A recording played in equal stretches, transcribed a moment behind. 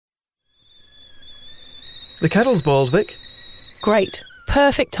The kettle's boiled, Vic. Great.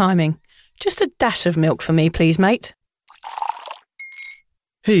 Perfect timing. Just a dash of milk for me, please, mate.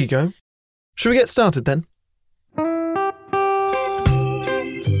 Here you go. Shall we get started then?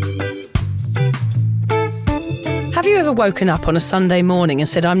 Have you ever woken up on a Sunday morning and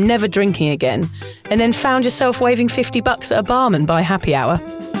said, I'm never drinking again, and then found yourself waving $50 at a barman by happy hour?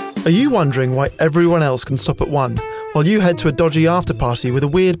 Are you wondering why everyone else can stop at 1 while you head to a dodgy after-party with a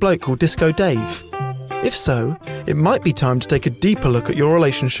weird bloke called Disco Dave? If so, it might be time to take a deeper look at your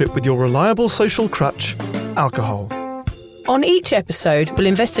relationship with your reliable social crutch, alcohol. On each episode, we'll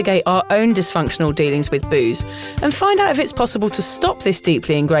investigate our own dysfunctional dealings with booze and find out if it's possible to stop this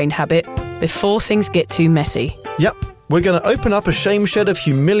deeply ingrained habit before things get too messy. Yep, we're going to open up a shame shed of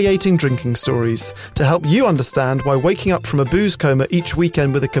humiliating drinking stories to help you understand why waking up from a booze coma each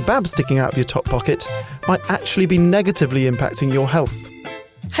weekend with a kebab sticking out of your top pocket might actually be negatively impacting your health.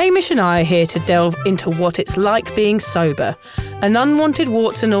 Hamish and I are here to delve into what it's like being sober, an unwanted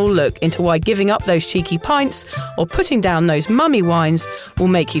warts and all look into why giving up those cheeky pints or putting down those mummy wines will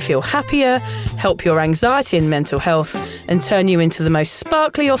make you feel happier, help your anxiety and mental health, and turn you into the most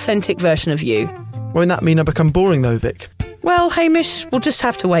sparkly, authentic version of you. Won't that mean I become boring though, Vic? Well, Hamish, we'll just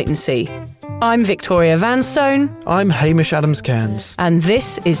have to wait and see. I'm Victoria Vanstone. I'm Hamish Adams-Cairns. And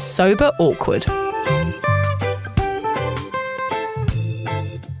this is Sober Awkward.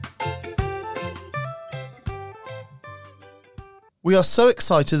 We are so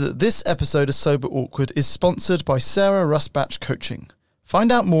excited that this episode of Sober Awkward is sponsored by Sarah Rusbatch Coaching.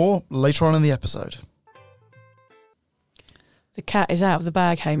 Find out more later on in the episode. The cat is out of the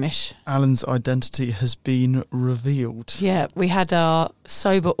bag, Hamish. Alan's identity has been revealed. Yeah, we had our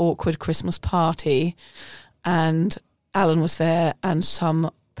Sober Awkward Christmas party and Alan was there and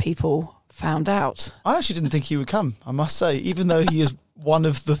some people found out. I actually didn't think he would come, I must say, even though he is one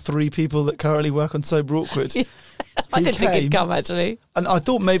of the 3 people that currently work on Sober Awkward. Yeah. I didn't think he'd come, actually. And I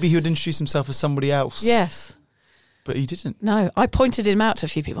thought maybe he would introduce himself as somebody else. Yes. But he didn't. No, I pointed him out to a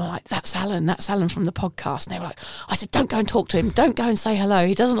few people, like, that's Alan from the podcast. And they were like, I said, don't go and talk to him. Don't go and say hello.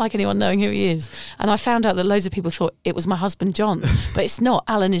 He doesn't like anyone knowing who he is. And I found out that loads of people thought it was my husband, John. But it's not.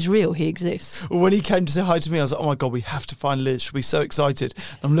 Alan is real. He exists. Well, when he came to say hi to me, I was like, oh my God, we have to find Liz. She'll be so excited.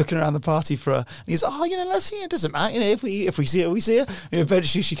 And I'm looking around the party for her. And he's like, let's see her. It doesn't matter. If we see her, we see her. And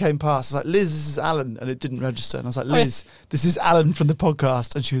eventually she came past. I was like, Liz, this is Alan. And it didn't register. And I was like, Liz, this is Alan from the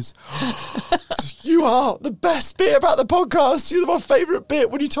podcast. And she was, you are the best bit about the podcast. You're my favourite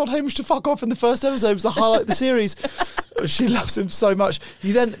bit. When you told Hamish to fuck off in the first episode, it was the highlight of the series. She loves him so much.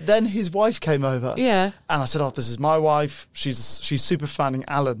 He then his wife came over. Yeah. And I said, this is my wife. She's super fanning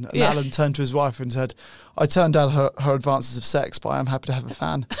Alan. And yeah. Alan turned to his wife and said, I turned down her advances of sex, but I am happy to have a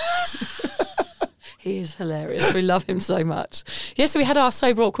fan. He is hilarious. We love him so much. Yes, we had our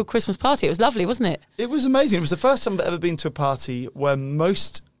Sober Awkward Christmas party. It was lovely, wasn't it? It was amazing. It was the first time I've ever been to a party where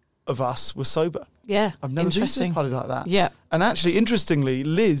most of us were sober. Yeah, I've never been to a party like that. Yeah. And actually, interestingly,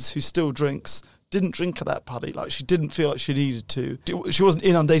 Liz, who still drinks, didn't drink at that party. Like, she didn't feel like she needed to. She wasn't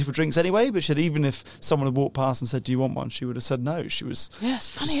inundated with drinks anyway, but she had, even if someone had walked past and said, do you want one? She would have said no. She was it's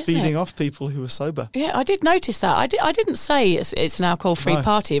funny, just feeding off people who were sober. Yeah, I did notice that. I didn't say it's an alcohol-free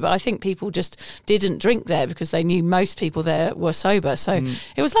party, but I think people just didn't drink there because they knew most people there were sober. So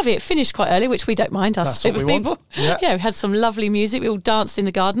it was lovely. It finished quite early, which we don't mind, us sober people. Yeah, we had some lovely music. We all danced in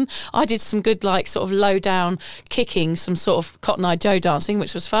the garden. I did some good, sort of low-down kicking, some sort of Cotton Eye Joe dancing,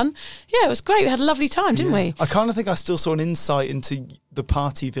 which was fun. Yeah, it was great. We had a lovely time, didn't we? I kind of think I still saw an insight into the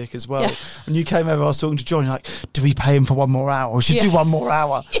party, Vic, as well. Yeah. When you came over, I was talking to John, you're like, do we pay him for one more hour? We should do one more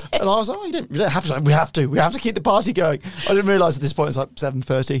hour. Yeah. And I was like, you don't have to. We have to keep the party going. I didn't realise at this point it's like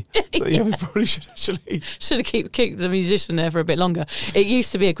 7:30. So yeah, we probably should actually. Should have keep the musician there for a bit longer. It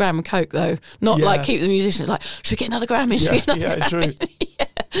used to be a gram and coke, though. Not like keep the musician. Like, should we get another gram in? True.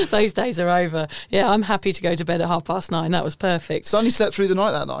 Those days are over. Yeah, I'm happy to go to bed at 9:30. That was perfect. Sonny slept through the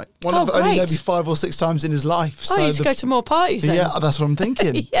night that night. Only maybe 5 or 6 times in his life. So you need to go to more parties then. Yeah, that's what I'm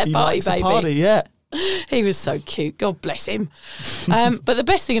thinking. Yeah, he party likes baby. A party, yeah. He was so cute. God bless him. But the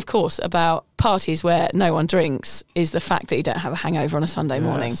best thing, of course, about parties where no one drinks is the fact that you don't have a hangover on a Sunday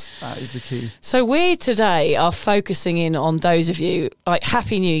morning. That is the key. So we today are focusing in on those of you,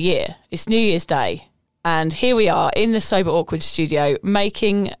 Happy New Year. It's New Year's Day. And here we are in the Sober Awkward studio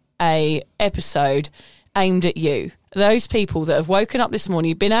making a episode aimed at you. Those people that have woken up this morning,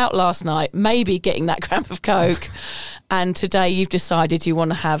 you've been out last night, maybe getting that gram of coke, and today you've decided you want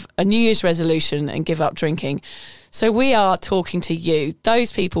to have a New Year's resolution and give up drinking. So we are talking to you,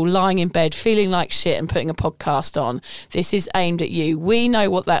 those people lying in bed, feeling like shit and putting a podcast on. This is aimed at you. We know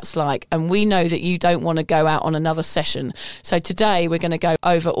what that's like, and we know that you don't want to go out on another session. So today we're going to go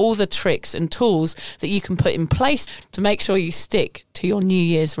over all the tricks and tools that you can put in place to make sure you stick to your New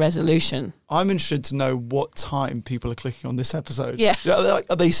Year's resolution. I'm interested to know what time people are clicking on this episode. Yeah.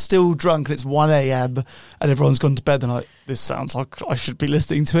 Are they still drunk and it's 1 a.m. and everyone's gone to bed and like, this sounds like I should be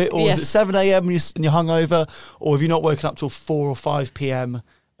listening to it? Or is it 7 a.m. and you're hungover? Or have you not woken up till 4 or 5 p.m.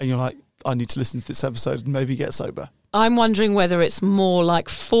 and you're like, I need to listen to this episode and maybe get sober? I'm wondering whether it's more like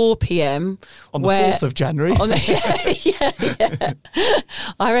 4 p.m. on the 4th of January. Yeah.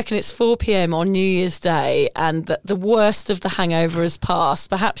 I reckon it's 4 p.m. on New Year's Day and the worst of the hangover has passed.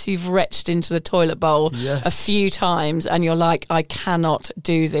 Perhaps you've retched into the toilet bowl a few times and you're like, I cannot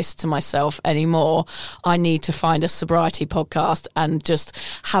do this to myself anymore. I need to find a sobriety podcast and just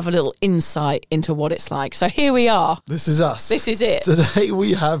have a little insight into what it's like. So here we are. This is us. This is it. Today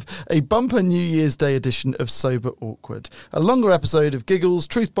we have a bumper New Year's Day edition of Sober Awkward, a longer episode of giggles,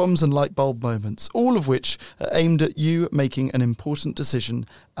 truth bombs and light bulb moments, all of which are aimed at you making an important decision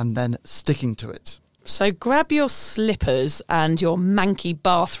and then sticking to it. So grab your slippers and your manky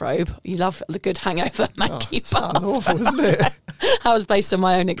bathrobe. You love the good hangover manky bathrobe. Sounds awful, isn't it? That was based on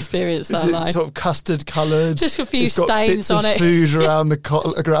my own experience. Is it sort of custard coloured? Just a few it's got stains bits on of it. Food around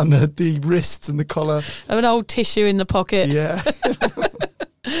the wrists and the collar. An old tissue in the pocket. Yeah.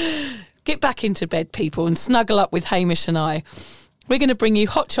 Get back into bed, people, and snuggle up with Hamish and I. We're going to bring you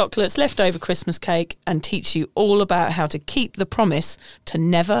hot chocolates, leftover Christmas cake, and teach you all about how to keep the promise to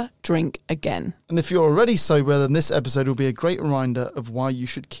never drink again. And if you're already sober, then this episode will be a great reminder of why you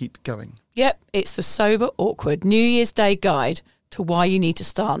should keep going. Yep, it's the Sober Awkward New Year's Day guide to why you need to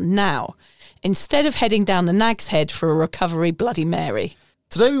start now, instead of heading down the Nag's Head for a recovery Bloody Mary.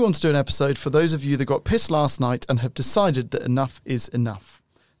 Today we want to do an episode for those of you that got pissed last night and have decided that enough is enough.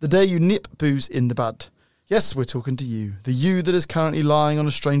 The day you nip booze in the bud. Yes, we're talking to you. The you that is currently lying on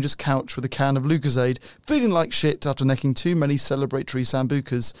a stranger's couch with a can of Lucozade, feeling like shit after necking too many celebratory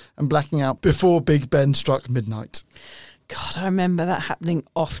sambucas and blacking out before Big Ben struck midnight. God, I remember that happening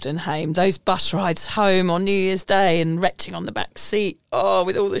often, Haim. Those bus rides home on New Year's Day and retching on the back seat. Oh,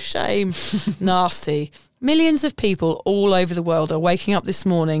 with all the shame. Nasty. Millions of people all over the world are waking up this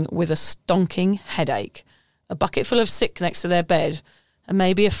morning with a stonking headache, a bucket full of sick next to their bed, and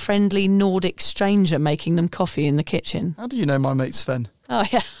maybe a friendly Nordic stranger making them coffee in the kitchen. How do you know my mate Sven? Oh,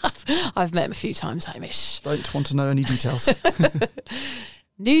 yeah. I've met him a few times, Hamish. Don't want to know any details.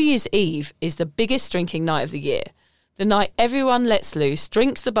 New Year's Eve is the biggest drinking night of the year. The night everyone lets loose,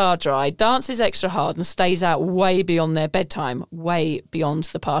 drinks the bar dry, dances extra hard and stays out way beyond their bedtime, way beyond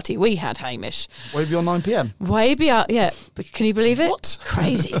the party we had, Hamish. Way beyond 9 p.m? Way beyond, yeah. But can you believe it? What?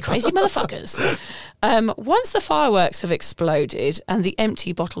 Crazy motherfuckers. Once the fireworks have exploded and the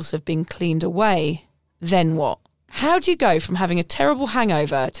empty bottles have been cleaned away, then what? How do you go from having a terrible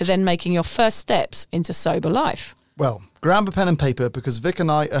hangover to then making your first steps into sober life? Well, grab a pen and paper because Vic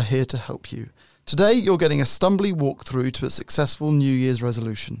and I are here to help you. Today, you're getting a stumbly walk through to a successful New Year's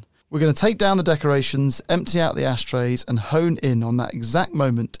resolution. We're going to take down the decorations, empty out the ashtrays, and hone in on that exact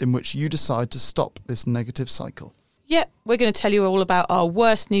moment in which you decide to stop this negative cycle. Yep, we're going to tell you all about our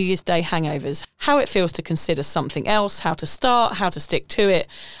worst New Year's Day hangovers, how it feels to consider something else, how to start, how to stick to it,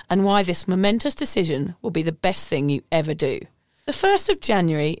 and why this momentous decision will be the best thing you ever do. The 1st of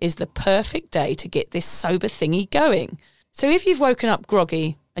January is the perfect day to get this sober thingy going. So if you've woken up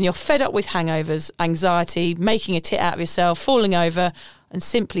groggy and you're fed up with hangovers, anxiety, making a tit out of yourself, falling over, and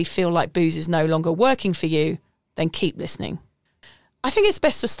simply feel like booze is no longer working for you, then keep listening. I think it's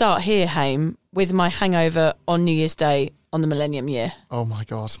best to start here, Haim, with my hangover on New Year's Day on the millennium year. Oh my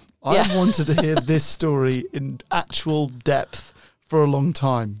God. I've wanted to hear this story in actual depth for a long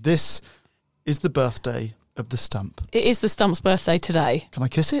time. This is the birthday of the Stump. It is the Stump's birthday today. Can I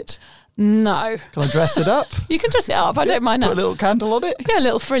kiss it? No. Can I dress it up? You can dress it up. I don't mind that. Put a little candle on it? Yeah, a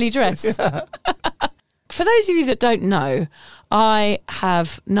little frilly dress. Yeah. For those of you that don't know, I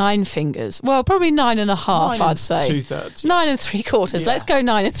have 9 fingers. Well, probably 9.5, I'd say. 2/3. 9 3/4. Yeah. Let's go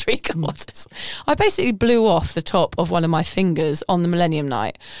 9 3/4. I basically blew off the top of one of my fingers on the Millennium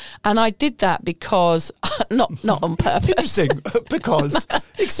Night. And I did that because, not on purpose. Interesting. Because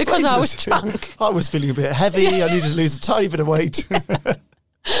I was drunk. I was feeling a bit heavy. I needed to lose a tiny bit of weight.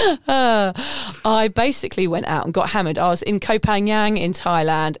 I basically went out and got hammered. I was in Koh Phangan in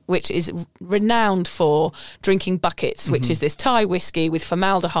Thailand, which is renowned for drinking buckets, which is this Thai whiskey with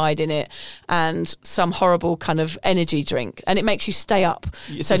formaldehyde in it and some horrible kind of energy drink, and it makes you stay up.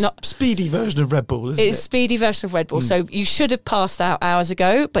 It's a speedy version of Red Bull, isn't it? It's a speedy version of Red Bull. So you should have passed out hours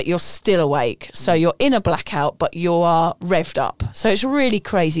ago, but you're still awake. So you're in a blackout, but you are revved up. So it's really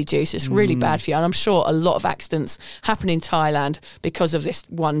crazy juice. It's really bad for you. And I'm sure a lot of accidents happen in Thailand because of this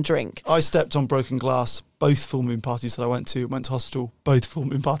one drink. I stepped on broken glass. Both full moon parties that I went to hospital. Both full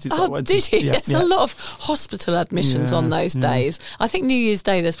moon parties that I went to. Oh, did you? Yeah, yes, a lot of hospital admissions on those days. I think New Year's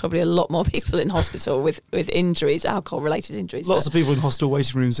Day there's probably a lot more people in hospital with injuries, alcohol-related injuries. Lots of people in hospital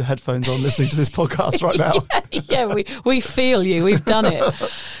waiting rooms with headphones on listening to this podcast right now. Yeah, we feel you. We've done it.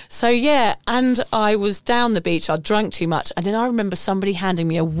 So, yeah, and I was down the beach. I drank too much. And then I remember somebody handing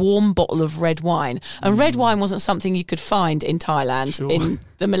me a warm bottle of red wine. And red wine wasn't something you could find in Thailand in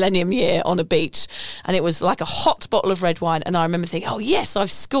the millennium year on a beach. And it was like a hot bottle of red wine, and I remember thinking, oh yes,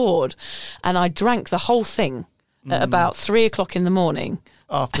 I've scored, and I drank the whole thing at about 3 o'clock in the morning.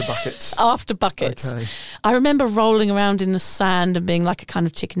 After buckets. After buckets. Okay. I remember rolling around in the sand and being like a kind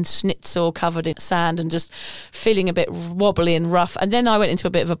of chicken schnitzel covered in sand and just feeling a bit wobbly and rough. And then I went into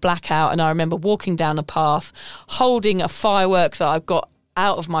a bit of a blackout, and I remember walking down a path holding a firework that I've got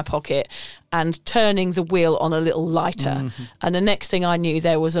out of my pocket and turning the wheel on a little lighter. And the next thing I knew,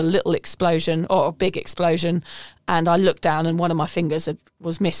 there was a little explosion, or a big explosion, and I looked down and one of my fingers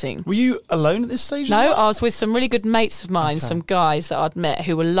was missing. Were you alone at this stage? No, I was with some really good mates of mine, some guys that I'd met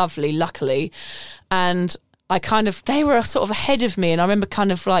who were lovely, luckily, and they were sort of ahead of me, and I remember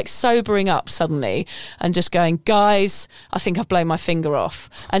kind of like sobering up suddenly and just going, guys, I think I've blown my finger off.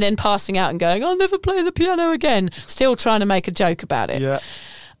 And then passing out and going, I'll never play the piano again. Still trying to make a joke about it. Yeah.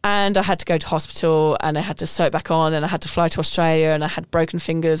 And I had to go to hospital, and I had to sew it back on, and I had to fly to Australia, and I had broken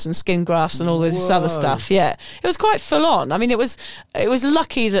fingers and skin grafts and all this other stuff. Yeah, it was quite full on. I mean, it was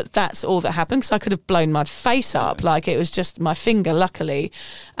lucky that that's all that happened, because I could have blown my face up. Like, it was just my finger, luckily.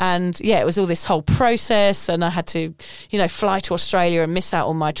 And yeah, it was all this whole process, and I had to, fly to Australia and miss out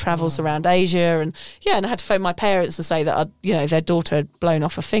on my travels around Asia, and I had to phone my parents and say that their daughter had blown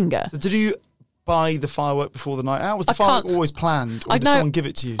off a finger. So did you buy the firework before the night out? Was the firework always planned, or did someone give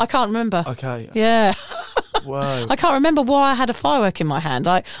it to you? I can't remember. Okay. Yeah. Whoa. I can't remember why I had a firework in my hand.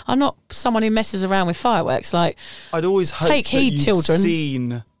 I'm not someone who messes around with fireworks. Like, I'd always hoped take heed, that you'd children.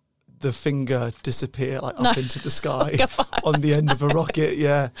 Seen the finger disappear up into the sky on the end of a rocket.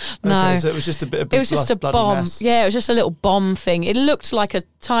 Yeah. Okay, no. So it was just a bit of it was just a bomb. Mess. Yeah, it was just a little bomb thing. It looked like a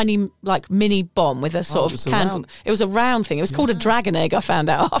tiny, mini bomb with a sort of candle. It was a round thing. It was called a dragon egg, I found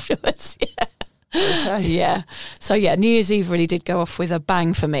out afterwards. Yeah. Okay. Yeah. So yeah, New Year's Eve really did go off with a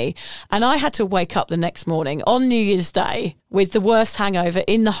bang for me. And I had to wake up the next morning on New Year's Day with the worst hangover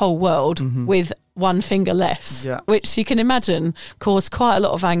in the whole world, with one finger less, which you can imagine caused quite a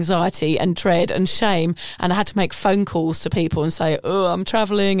lot of anxiety and dread and shame. And I had to make phone calls to people and say, I'm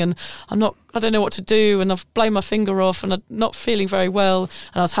travelling and I don't know what to do, and I've blown my finger off and I'm not feeling very well.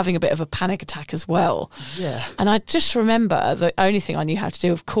 And I was having a bit of a panic attack as well. Yeah. And I just remember the only thing I knew how to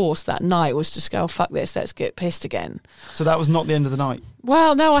do, of course, that night was just go, fuck this, let's get pissed again. So that was not the end of the night?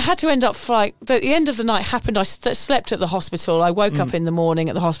 Well, no, I had to end up the end of the night happened. I slept at the hospital. I woke up in the morning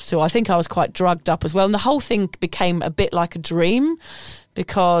at the hospital. I think I was quite drugged up as well. And the whole thing became a bit like a dream,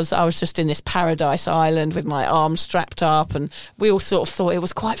 because I was just in this paradise island with my arms strapped up, and we all sort of thought it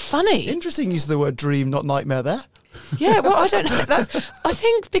was quite funny. Interesting use of the word dream, not nightmare there. Yeah, well, I don't know. I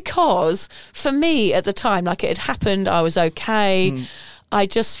think because for me at the time, like, it had happened, I was okay. I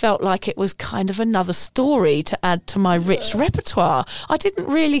just felt like it was kind of another story to add to my rich repertoire. I didn't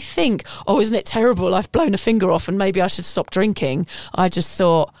really think, isn't it terrible? I've blown a finger off and maybe I should stop drinking. I just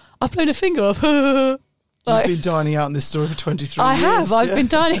thought, I've blown a finger off. You've been dining out in this story for 23 years. I have. I've been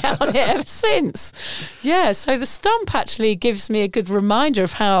dining out on it ever since. Yeah, so the stump actually gives me a good reminder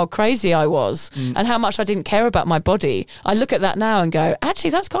of how crazy I was and how much I didn't care about my body. I look at that now and go,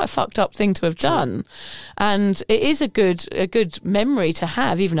 actually, that's quite a fucked up thing to have done. And it is a good memory to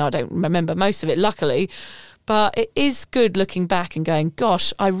have, even though I don't remember most of it, luckily. But it is good looking back and going,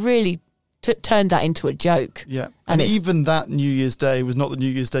 gosh, I really turned that into a joke. Yeah, and even that New Year's Day was not the New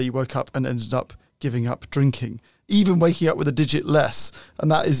Year's Day you woke up and ended up giving up drinking, even waking up with a digit less. And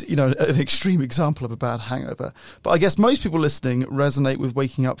that is, an extreme example of a bad hangover. But I guess most people listening resonate with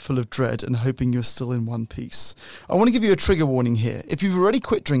waking up full of dread and hoping you're still in one piece. I want to give you a trigger warning here. If you've already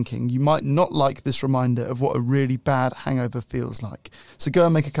quit drinking, you might not like this reminder of what a really bad hangover feels like. So go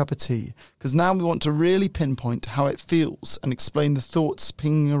and make a cup of tea, because now we want to really pinpoint how it feels and explain the thoughts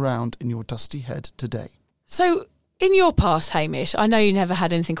pinging around in your dusty head today. So In your past, Hamish, I know you never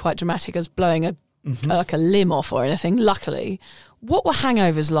had anything quite dramatic as blowing like a limb off or anything, luckily. What were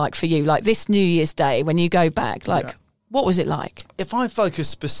hangovers like for you? Like this New Year's Day, when you go back, what was it like? If I focus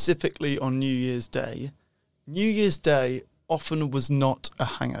specifically on New Year's Day often was not a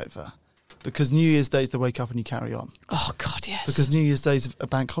hangover, because New Year's Day is the wake up and you carry on. Oh, God, yes. Because New Year's Day is a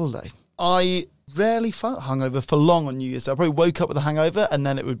bank holiday. I rarely felt hungover for long on New Year's Day. I probably woke up with a hangover and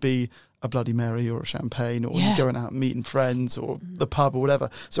then it would be a Bloody Mary or a champagne, or you going out and meeting friends or the pub or whatever.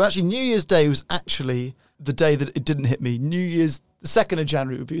 So actually New Year's Day was actually the day that it didn't hit me. New Year's, the 2nd of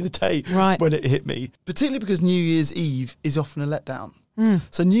January would be the day when it hit me, particularly because New Year's Eve is often a letdown.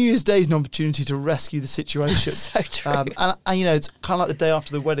 So New Year's Day is an opportunity to rescue the situation. So true. And it's kind of like the day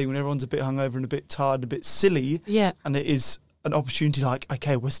after the wedding when everyone's a bit hungover and a bit tired, a bit silly. Yeah. And it is an opportunity like,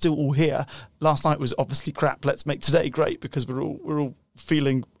 okay, we're still all here. Last night was obviously crap. Let's make today great because we're all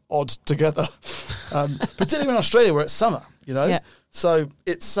feeling odd together. Particularly in Australia where it's summer, Yeah. So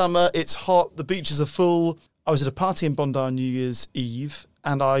it's summer, it's hot, the beaches are full. I was at a party in Bondi on New Year's Eve,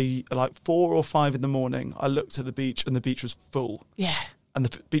 and I, like 4 or 5 in the morning, I looked at the beach and the beach was full. Yeah. And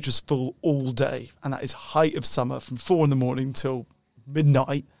the beach was full all day. And that is height of summer from 4 in the morning till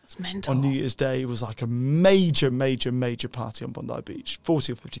midnight. That's mental. On New Year's Day, it was like a major, major, major party on Bondi Beach.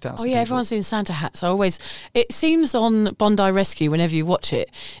 40 or 50,000 people. Everyone's in Santa hats. It seems on Bondi Rescue, whenever you watch it,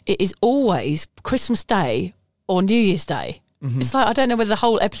 it is always Christmas Day or New Year's Day. It's like, I don't know whether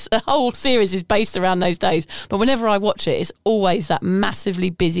the whole series is based around those days, but whenever I watch it, it's always that massively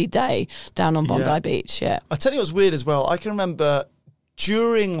busy day down on Bondi Beach. Yeah. I tell you what's weird as well. I can remember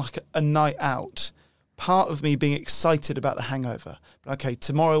during like a night out, part of me being excited about the hangover. Okay,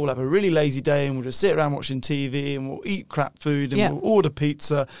 tomorrow we'll have a really lazy day and we'll just sit around watching TV and we'll eat crap food and we'll order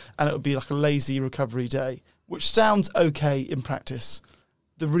pizza and it'll be like a lazy recovery day, which sounds okay in practice.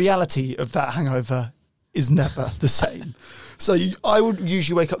 The reality of that hangover is never the same. So I would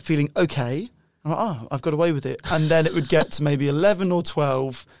usually wake up feeling okay. I'm like, I've got away with it. And then it would get to maybe 11 or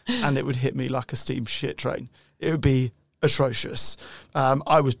 12 and it would hit me like a steam shit train. It would be atrocious.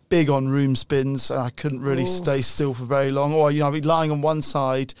 I was big on room spins, so I couldn't really stay still for very long. Or, I'd be lying on one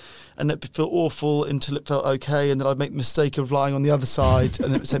side and it'd feel awful until it felt okay, and then I'd make the mistake of lying on the other side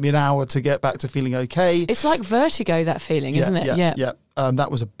and it would take me an hour to get back to feeling okay. It's like vertigo, that feeling, isn't it? Yeah. That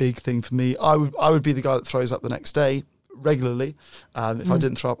was a big thing for me. I would be the guy that throws up the next day regularly. If I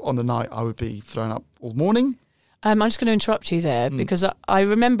didn't throw up on the night, I would be throwing up all morning. I'm just going to interrupt you there because I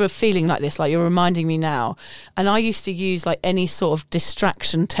remember feeling like this, like you're reminding me now. And I used to use like any sort of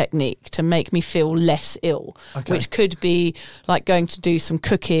distraction technique to make me feel less ill, which could be like going to do some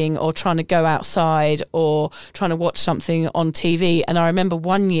cooking or trying to go outside or trying to watch something on TV. And I remember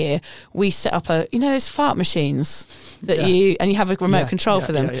one year we set up there's fart machines that you have a remote control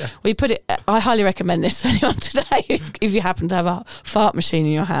for them. We put it, I highly recommend this to anyone today if you happen to have a fart machine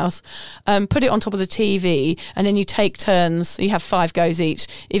in your house. Put it on top of the TV and then you take turns. You have 5 goes each.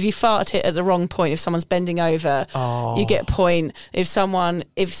 If you fart it at the wrong point, if someone's bending over, you get a point. If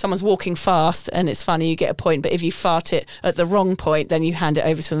someone's walking fast and it's funny, you get a point. But if you fart it at the wrong point, then you hand it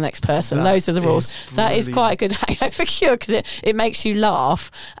over to the next person. Those are the rules. That is quite a good hangover cure because it makes you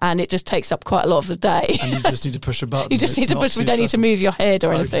laugh and it just takes up quite a lot of the day. And you just need to push a button. You just need to push. We don't need to move your head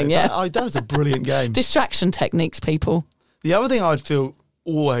or anything. That is a brilliant game. Distraction techniques, people. The other thing I would feel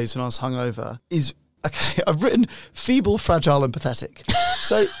always when I was hungover is, I've written feeble, fragile and pathetic.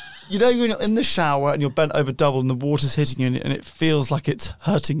 So, you're in the shower and you're bent over double and the water's hitting you and it feels like it's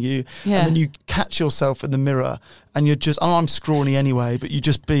hurting you. Yeah. And then you catch yourself in the mirror and you're just, I'm scrawny anyway, but you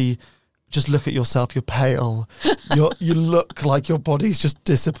just look at yourself, you're pale. You look like your body's just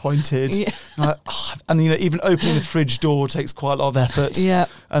disappointed. Yeah. And even opening the fridge door takes quite a lot of effort. Yeah.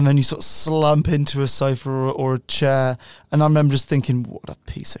 And then you sort of slump into a sofa or a chair. And I remember just thinking, what a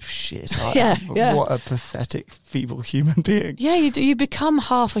piece of shit I am. What a pathetic, feeble human being. Yeah, you become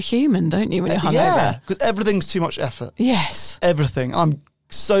half a human, don't you, when you're hungover? Yeah, because everything's too much effort. Yes. Everything. I'm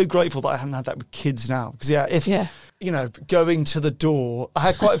so grateful that I haven't had that with kids now. Because, going to the door, I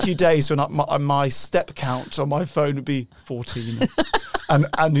had quite a few days when my step count on my phone would be 14. and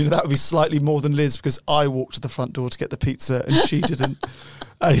that would be slightly more than Liz because I walked to the front door to get the pizza and she didn't.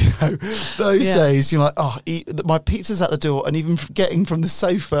 And, those days, you're like, my pizza's at the door, and even getting from the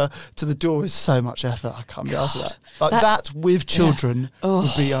sofa to the door is so much effort. I can't be asked for that. That with children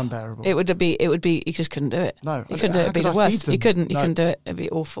would be unbearable. It would be. You just couldn't do it. No, you couldn't do it. It'd be the worst. You couldn't do it. It'd be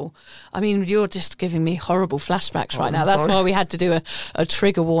awful. I mean, you're just giving me horrible flashbacks right now. That's why we had to do a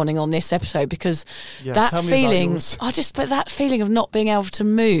trigger warning on this episode because that feeling. But that feeling of not being able to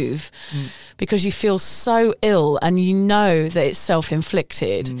move because you feel so ill and you know that it's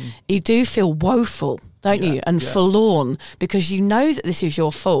self-inflicted. You do feel woeful. don't you? And forlorn, because you know that this is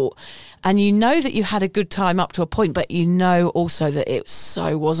your fault. And you know that you had a good time up to a point, but you know also that it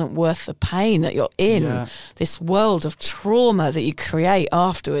so wasn't worth the pain that you're in. This world of trauma that you create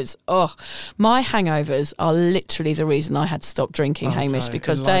afterwards. Oh, my hangovers are literally the reason I had to stop drinking, Hamish,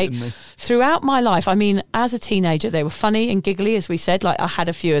 because throughout my life, I mean, as a teenager, they were funny and giggly, as we said. Like, I had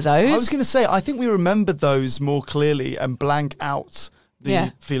a few of those. I was going to say, I think we remember those more clearly and blank out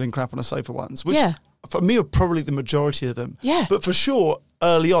the feeling crap on a sofa ones, which for me are probably the majority of them. Yeah. But for sure,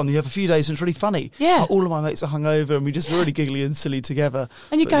 early on, you have a few days when it's really funny. Yeah. Like, all of my mates are hungover and we just really giggly and silly together.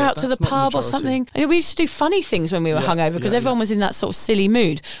 And you go out to the pub or something. And we used to do funny things when we were hungover because everyone was in that sort of silly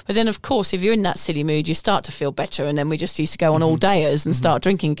mood. But then, of course, if you're in that silly mood, you start to feel better. And then we just used to go on all-dayers and start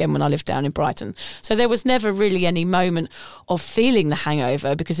drinking again when I lived down in Brighton. So there was never really any moment of feeling the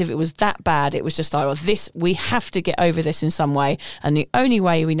hangover, because if it was that bad, it was just like, we have to get over this in some way. And the only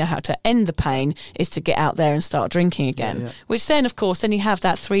way we know how to end the pain is to get out there and start drinking again. Which then, of course, then you have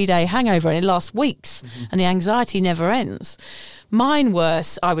that 3-day hangover and it lasts weeks and the anxiety never ends. Mine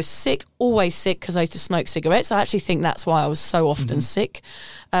worse, I was sick, always sick, because I used to smoke cigarettes. I actually think that's why I was so often sick.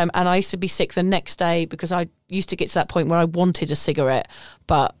 And I used to be sick the next day because I used to get to that point where I wanted a cigarette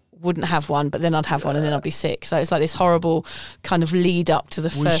but wouldn't have one, but then I'd have one and then I'd be sick. So it's like this horrible kind of lead up to the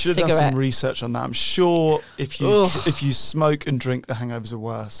first cigarette. We should have some research on that. I'm sure if you smoke and drink, the hangovers are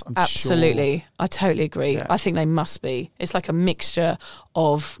worse. Absolutely. Sure. I totally agree. I think they must be. It's like a mixture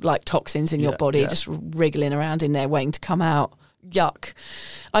of like toxins in your body just wriggling around in there waiting to come out. Yuck.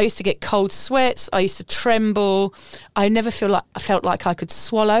 I used to get cold sweats. I used to tremble. I never felt like I could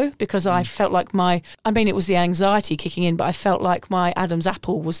swallow because I felt like it was the anxiety kicking in, but I felt like my Adam's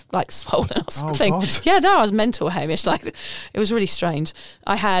apple was like swollen or something. Oh, God. Yeah, no, I was mental, Hamish. Like, it was really strange.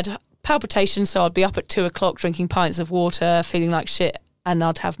 I had palpitations, so I'd be up at 2:00 drinking pints of water, feeling like shit, and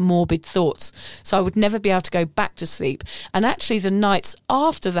I'd have morbid thoughts. So I would never be able to go back to sleep. And actually the nights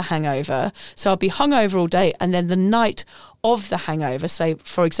after the hangover, so I'd be hungover all day, and then the night of the hangover, say,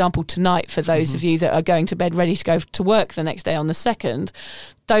 for example, tonight, for those of you that are going to bed ready to go to work the next day on the 2nd,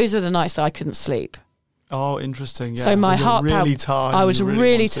 those are the nights that I couldn't sleep. Oh, interesting. Yeah. So my heart really tired. I was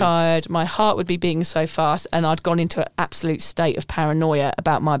really tired. My heart would be beating so fast, and I'd gone into an absolute state of paranoia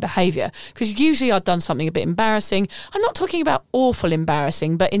about my behaviour. Because usually I'd done something a bit embarrassing. I'm not talking about awful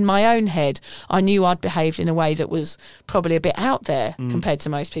embarrassing, but in my own head, I knew I'd behaved in a way that was probably a bit out there compared to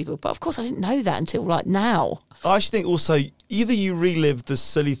most people. But of course, I didn't know that until like now. I actually think also either you relive the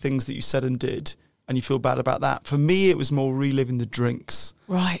silly things that you said and did, and you feel bad about that. For me, it was more reliving the drinks.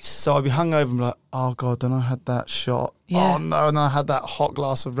 Right. So I'd be hungover and be like, oh, God, then I had that shot. Yeah. Oh, no, and then I had that hot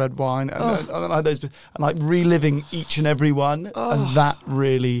glass of red wine. And then I had those, and like reliving each and every one. And that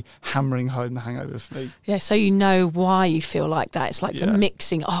really hammering home the hangover for me. Yeah, so you know why you feel like that. It's like the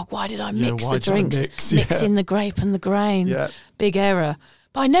mixing. Oh, why did I mix the drinks? Mixing the grape and the grain. Yeah. Big error.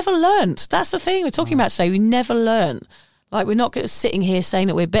 But I never learnt. That's the thing we're talking about today. We never learnt. Like, we're not sitting here saying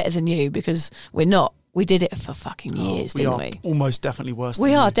that we're better than you, because we're not. We did it for fucking years, didn't we? Almost definitely worse than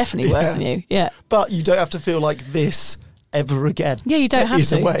you. We are definitely worse than you, yeah. But you don't have to feel like this ever again. Yeah, you don't have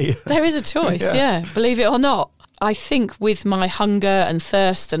to. There is a way. There is a choice, yeah. Believe it or not. I think with my hunger and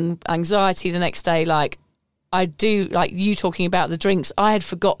thirst and anxiety the next day, like, I do, like you talking about the drinks, I had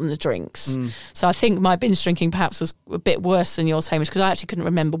forgotten the drinks. So I think my binge drinking perhaps was a bit worse than yours, Hamish, because I actually couldn't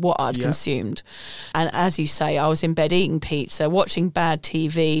remember what I'd consumed. And as you say, I was in bed eating pizza, watching bad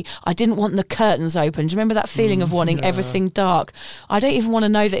TV. I didn't want the curtains open. Do you remember that feeling of wanting everything dark? I don't even want to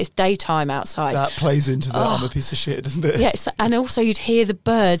know that it's daytime outside. That plays into the I'm a piece of shit, doesn't it? Yes, and also you'd hear the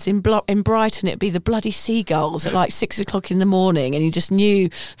birds in Brighton. It'd be the bloody seagulls at like 6:00 in the morning, and you just knew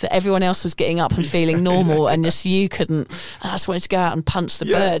that everyone else was getting up and feeling normal, and just you couldn't. And I just wanted to go out and punch the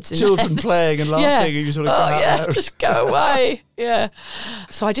birds. Children playing and laughing, and you just want to go out there. Just go away. Yeah.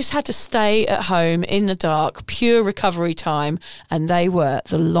 So I just had to stay at home in the dark, pure recovery time, and they were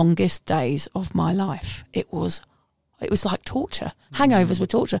the longest days of my life. It was like torture. Hangovers were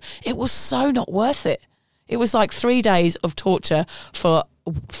torture. It was so not worth it. It was like 3 days of torture for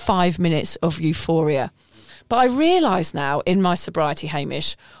 5 minutes of euphoria. But I realise now in my sobriety,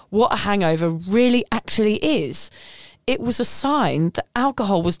 Hamish, what a hangover really actually is. It was a sign that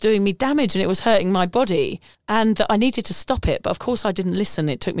alcohol was doing me damage and it was hurting my body, and that I needed to stop it. But of course I didn't listen.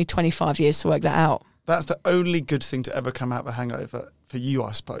 It took me 25 years to work that out. That's the only good thing to ever come out of a hangover for you,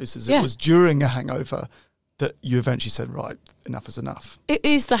 I suppose, is it was during a hangover that you eventually said, right, enough is enough. It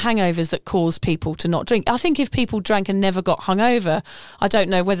is the hangovers that cause people to not drink. I think if people drank and never got hungover, I don't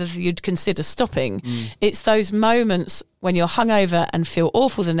know whether you'd consider stopping. It's those moments when you're hungover and feel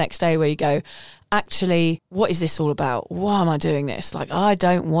awful the next day where you go, actually, what is this all about? Why am I doing this? Like, I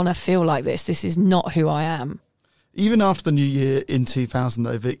don't want to feel like this. This is not who I am. Even after the new year in 2000,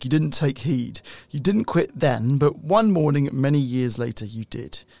 though, Vic, you didn't take heed. You didn't quit then, but one morning many years later, you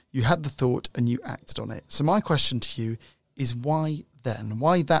did. You had the thought and you acted on it. So my question to you is, why then?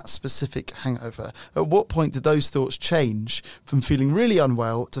 Why that specific hangover? At what point did those thoughts change from feeling really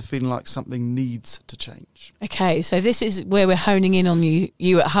unwell to feeling like something needs to change? Okay, so this is where we're honing in on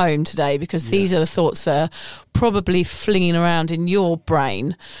you at home today, because these are the thoughts that are probably flinging around in your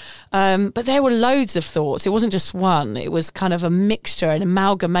brain. But there were loads of thoughts. It wasn't just one. It was kind of a mixture, an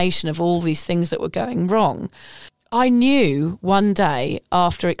amalgamation of all these things that were going wrong. I knew one day,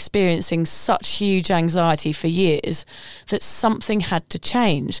 after experiencing such huge anxiety for years, that something had to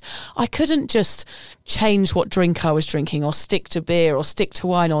change. I couldn't just change what drink I was drinking, or stick to beer, or stick to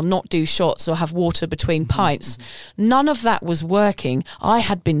wine, or not do shots, or have water between pints. None of that was working. I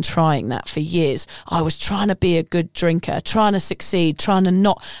had been trying that for years. I was trying to be a good drinker, trying to succeed, trying to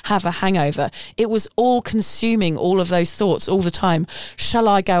not have a hangover. It was all consuming, all of those thoughts all the time. Shall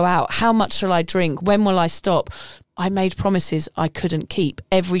I go out? How much shall I drink? When will I stop? I made promises I couldn't keep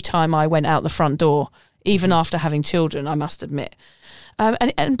every time I went out the front door, even after having children, I must admit.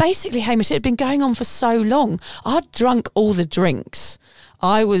 And basically, Hamish, it had been going on for so long. I'd drunk all the drinks.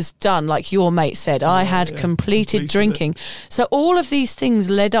 I was done, like your mate said. I had completed drinking. So all of these things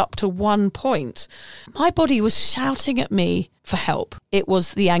led up to one point. My body was shouting at me for help. It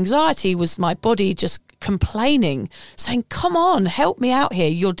was the anxiety, was my body just complaining, saying, come on, help me out here.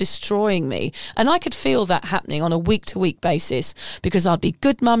 You're destroying me. And I could feel that happening on a week-to-week basis, because I'd be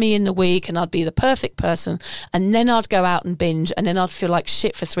good mummy in the week and I'd be the perfect person. And then I'd go out and binge, and then I'd feel like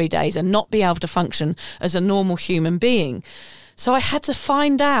shit for 3 days and not be able to function as a normal human being. So I had to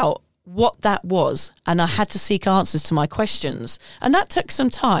find out what that was, and I had to seek answers to my questions. And that took some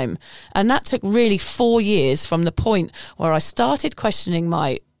time. And that took really 4 years from the point where I started questioning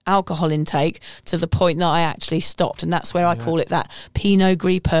my alcohol intake to the point that I actually stopped. And that's where I call it that Pinot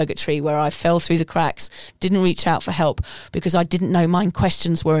Gris purgatory, where I fell through the cracks, didn't reach out for help because I didn't know my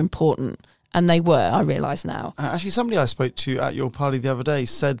questions were important. And they were, I realise now. Actually, somebody I spoke to at your party the other day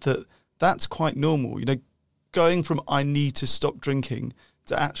said that that's quite normal. You know, going from I need to stop drinking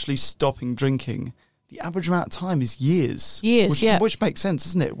to actually stopping drinking, the average amount of time is years. Which makes sense,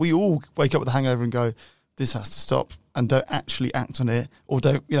 doesn't it? We all wake up with a hangover and go, this has to stop, and don't actually act on it, or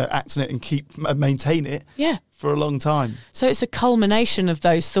don't, act on it and maintain it for a long time. So it's a culmination of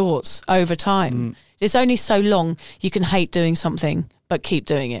those thoughts over time. There's only so long you can hate doing something but keep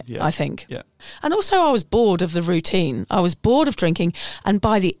doing it, I think. Yeah. And also I was bored of the routine. I was bored of drinking. And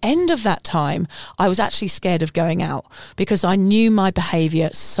by the end of that time, I was actually scared of going out, because I knew my behaviour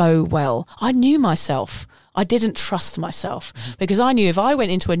so well. I knew myself. I didn't trust myself, because I knew if I went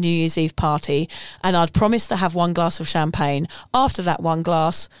into a New Year's Eve party and I'd promised to have 1 glass of champagne, after that 1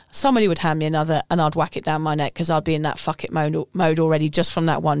 glass, somebody would hand me another and I'd whack it down my neck, because I'd be in that fuck it mode already just from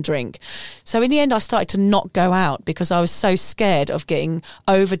that one drink. So in the end, I started to not go out because I was so scared of getting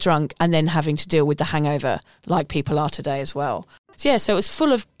over drunk and then having to deal with the hangover, like people are today as well. So it was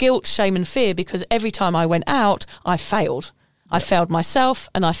full of guilt, shame and fear, because every time I went out, I failed. I failed myself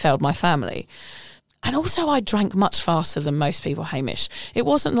and I failed my family. And also I drank much faster than most people, Hamish. It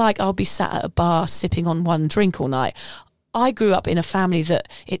wasn't like I'll be sat at a bar sipping on one drink all night. I grew up in a family that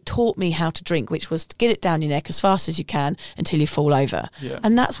it taught me how to drink, which was to get it down your neck as fast as you can until you fall over. Yeah.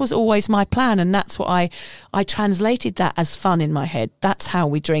 And that was always my plan. And that's what I translated that as fun in my head. That's how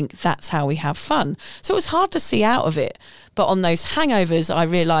we drink. That's how we have fun. So it was hard to see out of it. But on those hangovers, I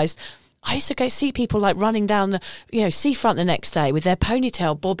realised I used to go see people like running down the seafront the next day with their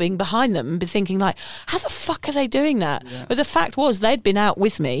ponytail bobbing behind them and be thinking like, how the fuck are they doing that? Yeah. But the fact was they'd been out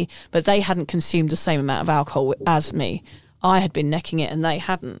with me, but they hadn't consumed the same amount of alcohol as me. I had been necking it and they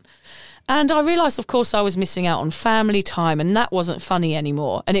hadn't. And I realised, of course, I was missing out on family time, and that wasn't funny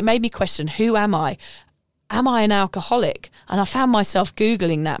anymore. And it made me question, who am I? Am I an alcoholic? And I found myself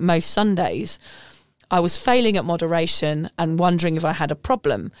Googling that most Sundays. I was failing at moderation and wondering if I had a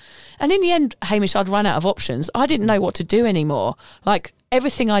problem. And in the end, Hamish, I'd run out of options. I didn't know what to do anymore. Like,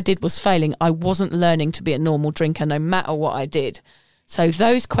 everything I did was failing. I wasn't learning to be a normal drinker no matter what I did. So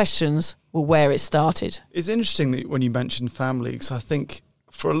those questions were where it started. It's interesting that when you mentioned family, because I think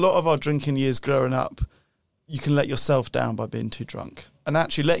for a lot of our drinking years growing up, you can let yourself down by being too drunk. And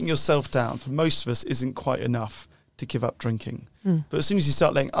actually letting yourself down, for most of us, isn't quite enough to give up drinking. But as soon as you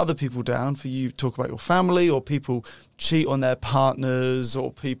start letting other people down, for you to talk about your family, or people cheat on their partners,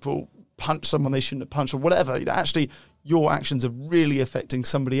 or people punch someone they shouldn't have punched, or whatever, actually your actions are really affecting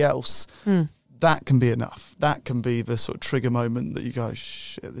somebody else, that can be enough. That can be the sort of trigger moment that you go,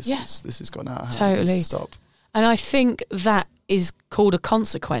 shit, this has gone out of hand. Totally. Stop. And I think that is called a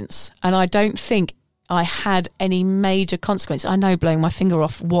consequence. And I don't think I had any major consequence. I know blowing my finger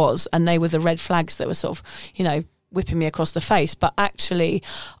off was, and they were the red flags that were sort of, you know, whipping me across the face. But actually,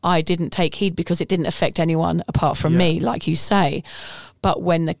 I didn't take heed because it didn't affect anyone apart from me, like you say. But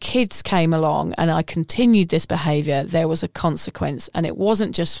when the kids came along and I continued this behaviour, there was a consequence. And it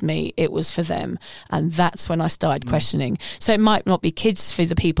wasn't just for me, it was for them. And that's when I started questioning. So it might not be kids for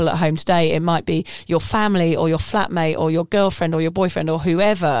the people at home today. It might be your family or your flatmate or your girlfriend or your boyfriend or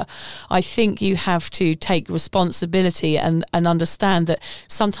whoever. I think you have to take responsibility and understand that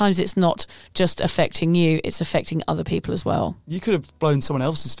sometimes it's not just affecting you, it's affecting other people as well. You could have blown someone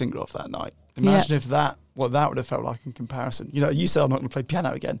else's finger off that night. Imagine if what that would have felt like in comparison. You know, you said I'm not going to play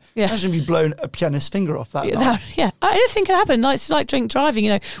piano again. Yeah. Imagine if you'd blown a pianist's finger off that night. I don't think it happened. It's like drink driving.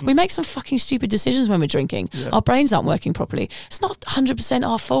 You know, we make some fucking stupid decisions when we're drinking. Yeah. Our brains aren't working properly. It's not 100%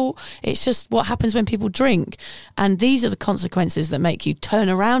 our fault. It's just what happens when people drink. And these are the consequences that make you turn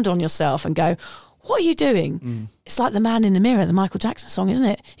around on yourself and go, what are you doing? It's like the man in the mirror, the Michael Jackson song, isn't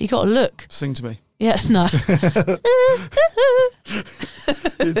it? You got to look. Sing to me. Yeah, no.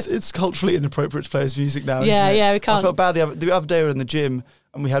 It's culturally inappropriate to play his music now, isn't it? Yeah, we can't. I felt bad the other day we were in the gym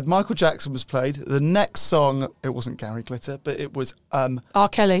and we had Michael Jackson was played. The next song, it wasn't Gary Glitter, but it was... R.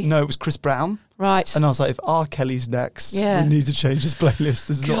 Kelly. No, it was Chris Brown. Right. And I was like, if R. Kelly's next, we need to change his playlist. This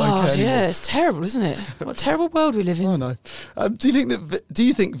is not okay anymore. Yeah, it's terrible, isn't it? What a terrible world we live in. I know. Do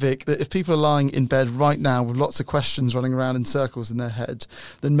you think, Vic, that if people are lying in bed right now with lots of questions running around in circles in their head,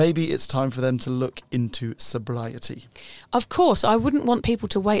 then maybe it's time for them to look into sobriety? Of course, I wouldn't want people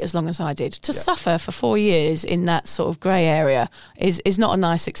to wait as long as I did. To suffer for 4 years in that sort of grey area is not a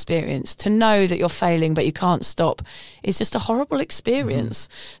nice experience. To know that you're failing but you can't stop is just a horrible experience.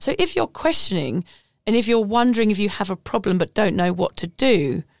 So if you're questioning and if you're wondering if you have a problem but don't know what to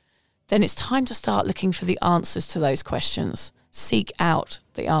do, then it's time to start looking for the answers to those questions. Seek out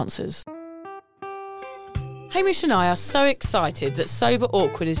the answers. Hamish and I are so excited that Sober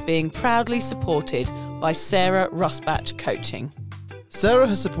Awkward is being proudly supported by Sarah Rusbatch Coaching. Sarah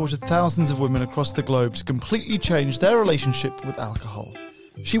has supported thousands of women across the globe to completely change their relationship with alcohol.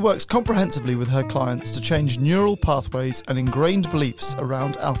 She works comprehensively with her clients to change neural pathways and ingrained beliefs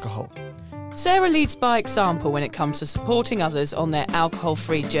around alcohol. Sarah leads by example when it comes to supporting others on their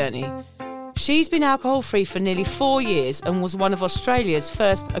alcohol-free journey. She's been alcohol-free for nearly 4 years and was one of Australia's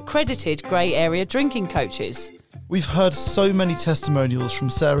first accredited grey area drinking coaches. We've heard so many testimonials from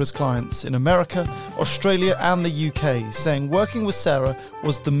Sarah's clients in America, Australia and the UK saying working with Sarah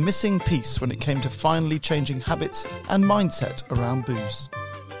was the missing piece when it came to finally changing habits and mindset around booze.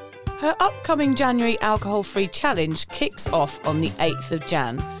 Her upcoming January alcohol-free challenge kicks off on the 8th of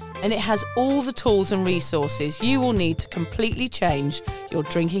Jan, and it has all the tools and resources you will need to completely change your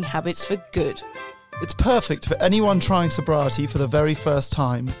drinking habits for good. It's perfect for anyone trying sobriety for the very first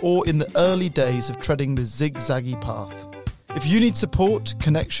time or in the early days of treading the zigzaggy path. If you need support,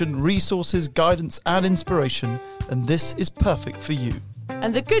 connection, resources, guidance and inspiration, then this is perfect for you.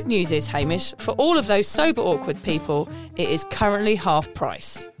 And the good news is, Hamish, for all of those sober awkward people, it is currently half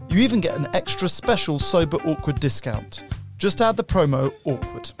price. You even get an extra special Sober Awkward discount. Just add the promo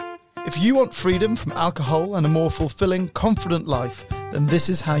AWKWARD. If you want freedom from alcohol and a more fulfilling, confident life, then this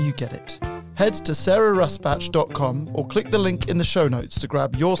is how you get it. Head to sarahrusbatch.com or click the link in the show notes to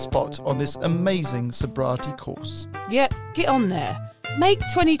grab your spot on this amazing sobriety course. Yep, get on there. Make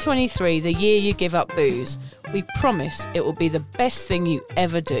 2023 the year you give up booze. We promise it will be the best thing you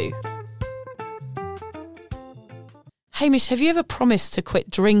ever do. Hamish, have you ever promised to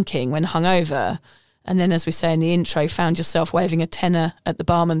quit drinking when hungover and then, as we say in the intro, found yourself waving a tenner at the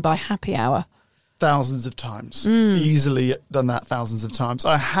barman by happy hour? Thousands of times. Easily done that thousands of times.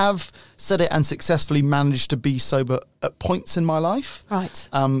 I have said it and successfully managed to be sober at points in my life. Right.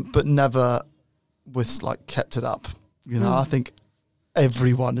 But never kept it up. You know, I think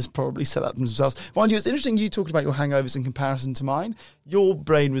everyone has probably said that themselves. Mind you, it's interesting you talked about your hangovers in comparison to mine. Your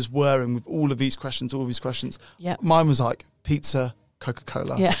brain was whirring with all of these questions. Yep. Mine was like pizza,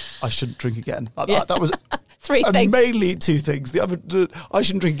 Coca-Cola. Yeah. I shouldn't drink again. That was... Three things. Mainly two things. The other, I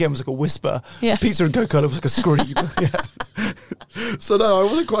shouldn't drink again was like a whisper. Yeah. Pizza and Coca-Cola was like a scream. So no, I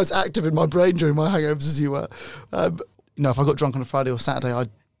wasn't quite as active in my brain during my hangovers as you were. If I got drunk on a Friday or Saturday, I'd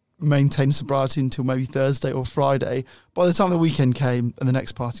maintain sobriety until maybe Thursday or Friday. By the time the weekend came and the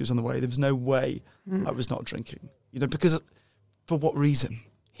next party was on the way, there was no way I was not drinking. Because for what reason?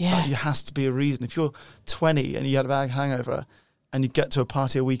 Yeah. There has to be a reason. If you're 20 and you had a bad hangover, and you get to a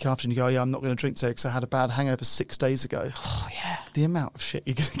party a week after and you go, I'm not going to drink today because I had a bad hangover 6 days ago. Oh, yeah. the amount of shit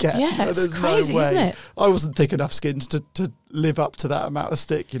you're going to get. Yeah, it's crazy, isn't it? I wasn't thick enough skinned to live up to that amount of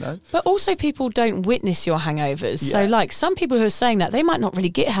stick, you know. But also people don't witness your hangovers. Yeah. So like some people who are saying that, they might not really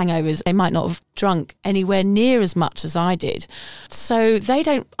get hangovers. They might not have drunk anywhere near as much as I did. So they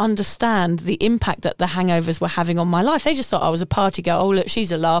don't understand the impact that the hangovers were having on my life. They just thought I was a party girl. Oh, look,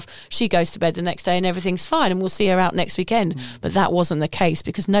 she's a laugh. She goes to bed the next day and everything's fine and we'll see her out next weekend. But that wasn't the case,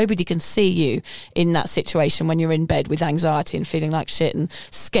 because nobody can see you in that situation when you're in bed with anxiety and feeling like shit and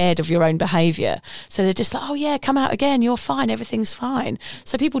scared of your own behaviour. So they're just like, oh yeah, come out again, you're fine, everything's fine.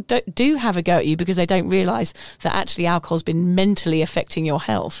 So people do have a go at you because they don't realise that actually alcohol's been mentally affecting your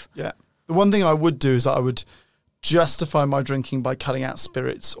health. Yeah. The one thing I would do is I would justify my drinking by cutting out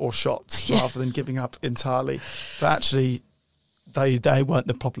spirits or shots rather than giving up entirely. But actually, they weren't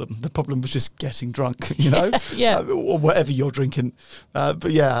the problem. The problem was just getting drunk, you know, or whatever you're drinking.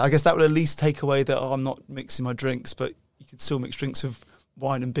 But yeah, I guess that would at least take away that, I'm not mixing my drinks, but you could still mix drinks of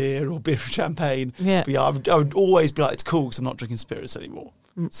wine and beer or beer and champagne. Yeah. But yeah, I would always be like, it's cool because I'm not drinking spirits anymore.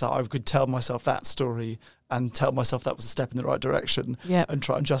 So I could tell myself that story and tell myself that was a step in the right direction and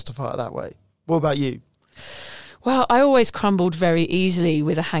try and justify it that way. What about you? Well, I always crumbled very easily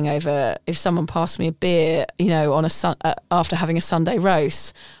with a hangover. If someone passed me a beer, you know, on after having a Sunday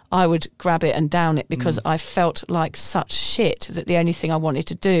roast, I would grab it and down it because I felt like such shit that the only thing I wanted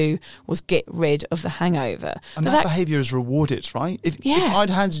to do was get rid of the hangover. And that behaviour is rewarded, right? If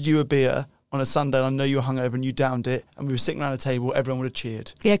I'd handed you a beer on a Sunday and I know you were hungover and you downed it and we were sitting around a table, everyone would have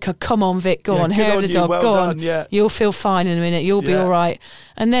cheered. Yeah, come on, Vic, go on, hair of the dog, well go done, on. yeah. You'll feel fine in a minute, you'll be all right.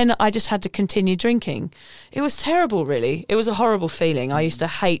 And then I just had to continue drinking. It was terrible, really. It was a horrible feeling. I used to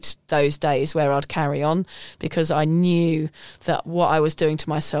hate those days where I'd carry on because I knew that what I was doing to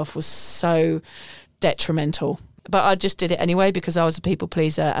myself was so detrimental. But I just did it anyway because I was a people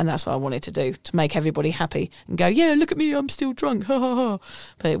pleaser and that's what I wanted to do, to make everybody happy and go, yeah, look at me, I'm still drunk, ha ha ha.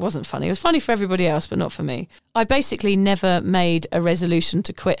 But it wasn't funny. It was funny for everybody else, but not for me. I basically never made a resolution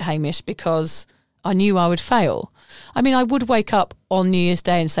to quit, Hamish, because I knew I would fail. I mean, I would wake up on New Year's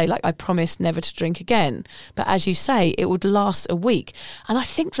Day and say, like, I promised never to drink again. But as you say, it would last a week. And I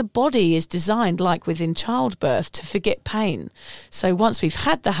think the body is designed, like within childbirth, to forget pain. So once we've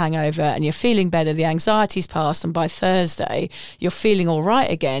had the hangover and you're feeling better, the anxiety's passed, and by Thursday you're feeling all right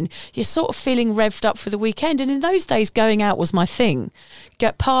again, you're sort of feeling revved up for the weekend. And in those days, going out was my thing.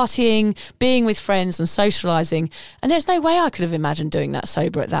 Get partying, being with friends and socialising. And there's no way I could have imagined doing that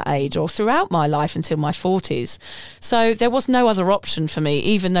sober at that age or throughout my life until my 40s. So there was no other option for me,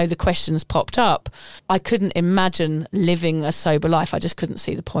 even though the questions popped up. I couldn't imagine living a sober life. I just couldn't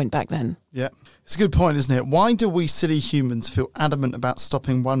see the point back then. Yeah, it's a good point, isn't it? Why do we silly humans feel adamant about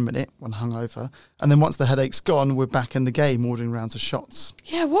stopping 1 minute when hungover, and then once the headache's gone, we're back in the game ordering rounds of shots?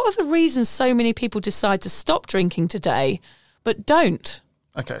 Yeah, what are the reasons so many people decide to stop drinking today, but don't?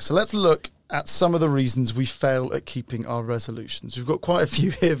 Okay, so let's look at some of the reasons we fail at keeping our resolutions. We've got quite a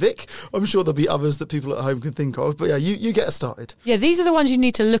few here, Vic. I'm sure there'll be others that people at home can think of. But yeah, you get us started. Yeah, these are the ones you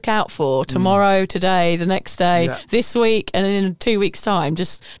need to look out for tomorrow, today, the next day, this week, and in 2 weeks' time,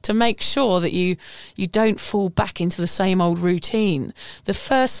 just to make sure that you don't fall back into the same old routine. The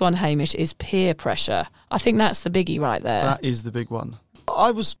first one, Hamish, is peer pressure. I think that's the biggie right there. That is the big one.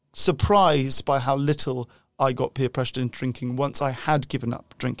 I was surprised by how little I got peer pressured into drinking once I had given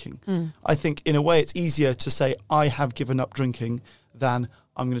up drinking. I think in a way it's easier to say I have given up drinking than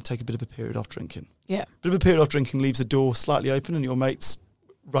I'm going to take a bit of a period off drinking. Yeah. A bit of a period off drinking leaves the door slightly open and your mates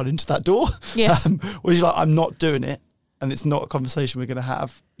run into that door. Yes. Whereas you're like, I'm not doing it and it's not a conversation we're going to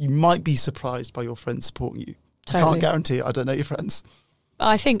have. You might be surprised by your friends supporting you. Totally. I can't guarantee it. I don't know your friends.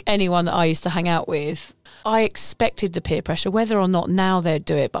 I think anyone that I used to hang out with, I expected the peer pressure, whether or not now they'd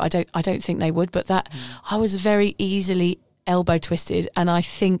do it, but I don't think they would. But that I was very easily elbow twisted, and I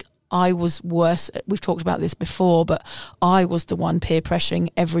think I was worse. We've talked about this before, but I was the one peer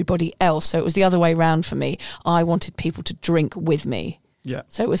pressuring everybody else. So it was the other way around for me. I wanted people to drink with me. Yeah.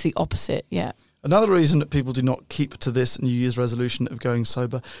 So it was the opposite. Yeah. Another reason that people do not keep to this New Year's resolution of going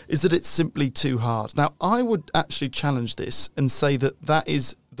sober is that it's simply too hard. Now, I would actually challenge this and say that that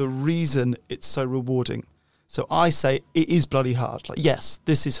is the reason it's so rewarding. So I say it is bloody hard. Like, yes,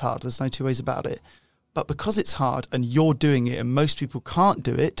 this is hard. There's no two ways about it. But because it's hard and you're doing it and most people can't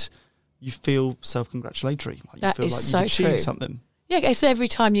do it, you feel self-congratulatory. Like, you feel like you've achieved something. Yeah, it's every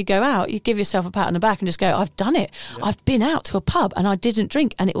time you go out, you give yourself a pat on the back and just go, I've done it. Yeah. I've been out to a pub and I didn't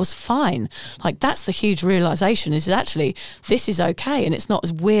drink and it was fine. Like, that's the huge realisation, is that actually this is okay and it's not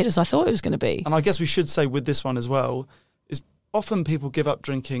as weird as I thought it was going to be. And I guess we should say with this one as well, is often people give up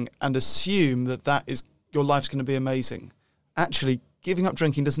drinking and assume that is your life's going to be amazing. Actually, giving up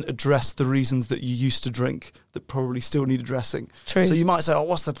drinking doesn't address the reasons that you used to drink that probably still need addressing. True. So you might say, oh,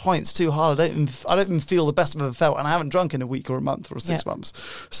 what's the point? It's too hard. I don't even feel the best I've ever felt, and I haven't drunk in a week or a month or 6 months.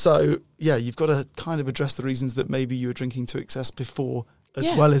 So, yeah, you've got to kind of address the reasons that maybe you were drinking to excess before as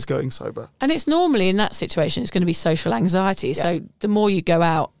well as going sober. And it's normally in that situation, it's going to be social anxiety. Yeah. So the more you go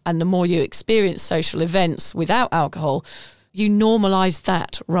out and the more you experience social events without alcohol, you normalise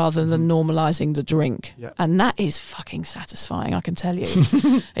that rather than normalising the drink. Yeah. And that is fucking satisfying, I can tell you.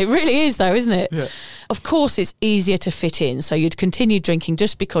 It really is though, isn't it? Yeah. Of course, it's easier to fit in. So you'd continue drinking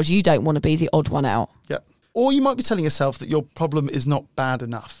just because you don't want to be the odd one out. Yeah. Or you might be telling yourself that your problem is not bad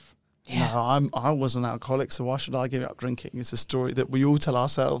enough. Yeah. No, I was an alcoholic, so why should I give up drinking? It's a story that we all tell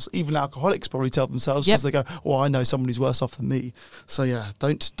ourselves. Even alcoholics probably tell themselves because they go, "Oh, I know someone who's worse off than me." So yeah,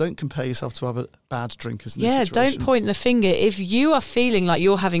 don't compare yourself to other bad drinkers in this situation. Don't point the finger. If you are feeling like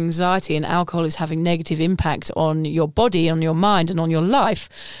you're having anxiety and alcohol is having negative impact on your body, on your mind, and on your life,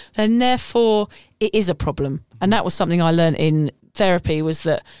 then therefore it is a problem. And that was something I learned in therapy, was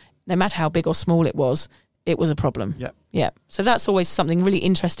that no matter how big or small it was a problem. Yeah. Yeah. So that's always something really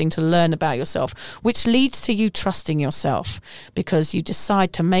interesting to learn about yourself, which leads to you trusting yourself because you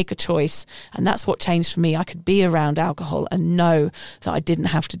decide to make a choice. And that's what changed for me. I could be around alcohol and know that I didn't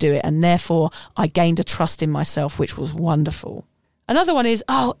have to do it. And therefore I gained a trust in myself, which was wonderful. Another one is,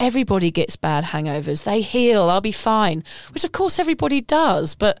 everybody gets bad hangovers. They heal. I'll be fine, which of course everybody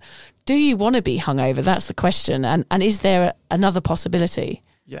does. But do you want to be hungover? That's the question. And is there another possibility?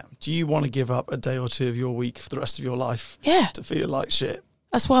 Yeah. Do you want to give up a day or two of your week for the rest of your life? Yeah. To feel like shit?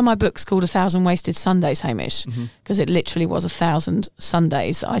 That's why my book's called 1,000 Wasted Sundays, Hamish, because it literally was 1,000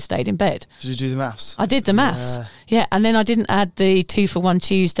 Sundays that I stayed in bed. Did you do the maths? I did the maths. Yeah. And then I didn't add the 2-for-1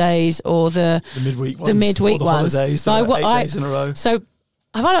 Tuesdays or the midweek ones. The midweek or the ones. Holidays, so 8 days in a row. So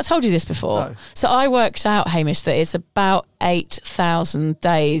have I not told you this before? No. So I worked out, Hamish, that it's about 8,000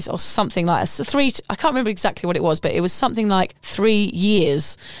 days or something like that. I can't remember exactly what it was, but it was something like 3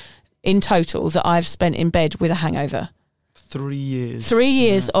 years in total that I've spent in bed with a hangover. 3 years. 3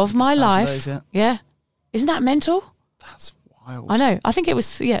 years of my life. Days, yeah. Isn't that mental? That's wild. I know. I think it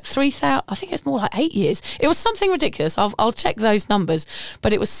was 3,000. I think it's more like 8 years. It was something ridiculous. I'll check those numbers,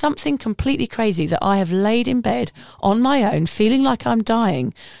 but it was something completely crazy that I have laid in bed on my own, feeling like I'm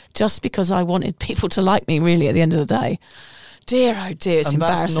dying, just because I wanted people to like me. Really, at the end of the day, dear, oh dear, it's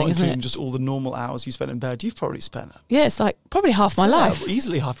embarrassing, that's not isn't including it? just all the normal hours you spent in bed. You've probably spent it. Yeah, it's like probably half my life.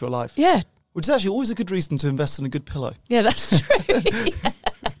 Easily half your life. Yeah. Which is actually always a good reason to invest in a good pillow. Yeah, that's true.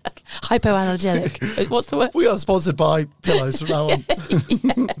 Hypoallergenic. What's the word? We are sponsored by pillows from now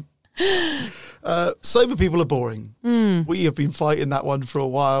on. Sober people are boring. We have been fighting that one for a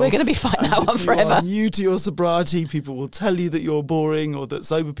while. We're going to be fighting that one forever. If you are new to your sobriety, people will tell you that you're boring or that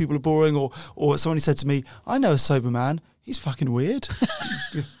sober people are boring. Or somebody said to me, I know a sober man. He's fucking weird.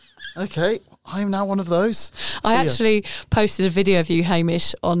 Okay, I am now one of those. I actually posted a video of you,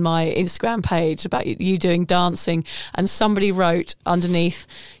 Hamish, on my Instagram page about you doing dancing, and somebody wrote underneath,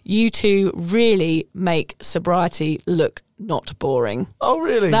 "You two really make sobriety look not boring." Oh,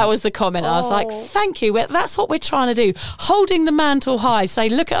 really? That was the comment. I was like, thank you. That's what we're trying to do. Holding the mantle high, say,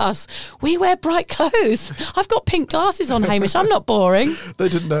 look at us. We wear bright clothes. I've got pink glasses on, Hamish. I'm not boring. They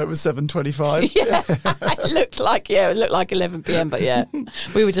didn't know it was 7:25. Yeah, it looked like 11 p.m, but yeah,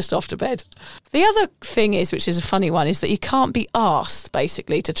 we were just off to bed. The other thing is, which is a funny one, is that you can't be asked,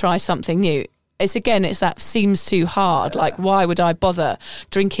 basically, to try something new. It's that seems too hard. Like, why would I bother?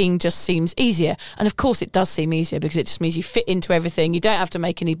 Drinking just seems easier. And of course it does seem easier because it just means you fit into everything. You don't have to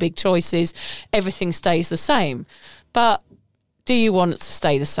make any big choices. Everything stays the same. But do you want it to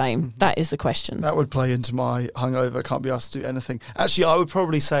stay the same? That is the question. That would play into my hungover, can't be asked to do anything. Actually, I would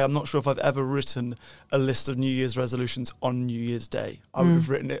probably say I'm not sure if I've ever written a list of New Year's resolutions on New Year's Day. I would have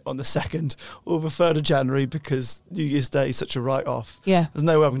written it on the 2nd or the 3rd of January because New Year's Day is such a write-off. Yeah. There's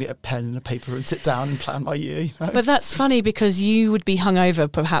no way I'm going to get a pen and a paper and sit down and plan my year. You know? But that's funny because you would be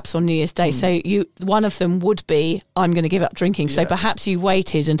hungover perhaps on New Year's Day. So one of them would be, I'm going to give up drinking. So perhaps you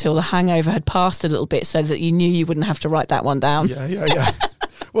waited until the hangover had passed a little bit so that you knew you wouldn't have to write that one down. Yeah.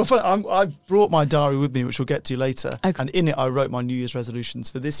 Well, I've brought my diary with me, which we'll get to later. Okay. And in it, I wrote my New Year's resolutions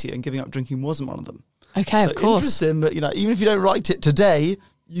for this year, and giving up drinking wasn't one of them. Okay, so of course. Interesting, but even if you don't write it today,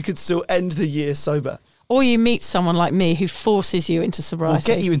 you could still end the year sober. Or you meet someone like me who forces you into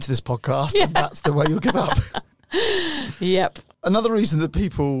sobriety. Or get you into this podcast, and that's the way you'll give up. Yep. Another reason that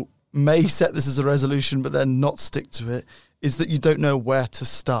people may set this as a resolution but then not stick to it is that you don't know where to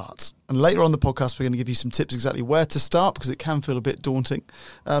start. And later on the podcast, we're going to give you some tips exactly where to start, because it can feel a bit daunting.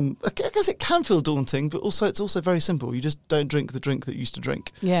 I guess it can feel daunting, but also it's also very simple. You just don't drink the drink that you used to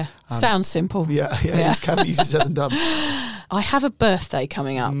drink. Yeah, sounds simple. Yeah. It can be easier said than done. I have a birthday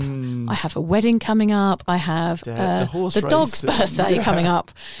coming up. I have a wedding coming up. I have the dog's birthday coming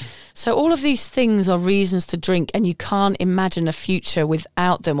up. So all of these things are reasons to drink, and you can't imagine a future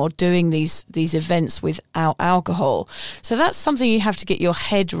without them, or doing these events without alcohol. So that's something you have to get your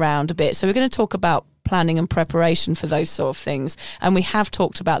head round a bit. So we're going to talk about planning and preparation for those sort of things. And we have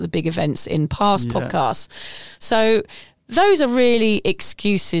talked about the big events in past podcasts. So those are really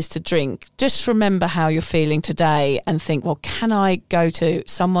excuses to drink. Just remember how you're feeling today and think, well, can I go to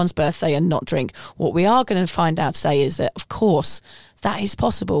someone's birthday and not drink? What we are going to find out today is that, of course, that is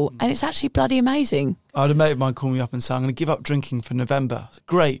possible, and it's actually bloody amazing. I had a mate of mine call me up and say, I'm going to give up drinking for November.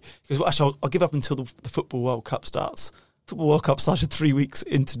 Great. Because actually, I'll give up until the Football World Cup starts. Football World Cup started 3 weeks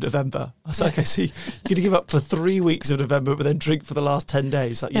into November. I was like, okay, so you're going to give up for 3 weeks of November, but then drink for the last 10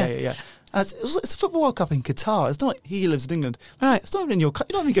 days. Like, yeah. And it's a Football World Cup in Qatar. It's not, he lives in England. Right. It's not even in your, you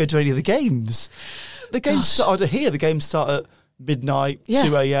don't even go to any of the games. The games start here. The games start at midnight,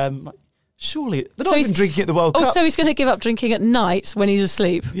 2 a.m. Surely they're not even drinking at the World Cup. Also, he's going to give up drinking at night when he's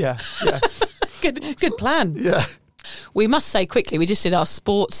asleep. Yeah. Good plan. Yeah. We must say quickly, we just did our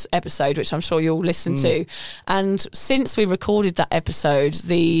sports episode, which I'm sure you'll listen to. And since we recorded that episode,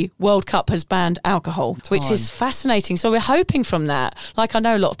 the World Cup has banned alcohol, which is fascinating. So we're hoping from that, like I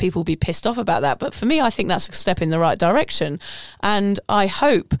know a lot of people will be pissed off about that, but for me, I think that's a step in the right direction. And I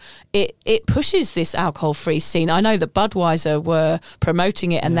hope it pushes this alcohol-free scene. I know that Budweiser were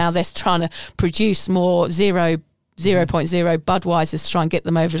promoting it, and now they're trying to produce more 0.0 Budweisers to try and get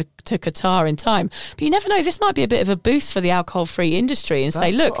them over to Qatar in time. But you never know, this might be a bit of a boost for the alcohol-free industry and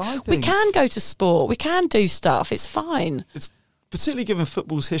say, look, we can go to sport, we can do stuff, it's fine. It's particularly given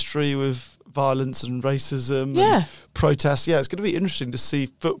football's history with violence and racism and protests. Yeah, it's going to be interesting to see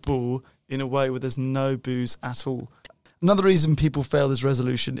football in a way where there's no booze at all. Another reason people fail this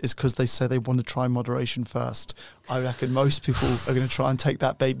resolution is because they say they want to try moderation first. I reckon most people are going to try and take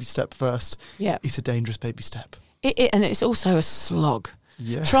that baby step first. Yeah. It's a dangerous baby step. And it's also a slog.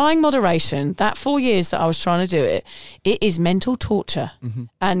 Yeah. Trying moderation, that 4 years that I was trying to do it is mental torture. Mm-hmm.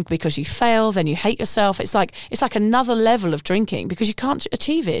 And because you fail, then you hate yourself. It's like another level of drinking because you can't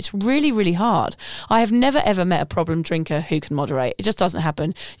achieve it. It's really, really hard. I have never, ever met a problem drinker who can moderate. It just doesn't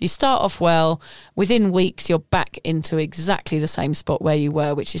happen. You start off well. Within weeks, you're back into exactly the same spot where you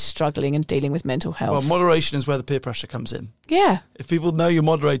were, which is struggling and dealing with mental health. Well, moderation is where the peer pressure comes in. Yeah. If people know you're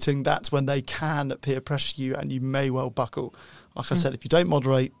moderating, that's when they can peer pressure you, and you may well buckle. Like I said, if you don't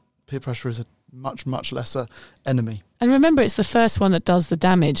moderate, peer pressure is a much, much lesser enemy. And remember, it's the first one that does the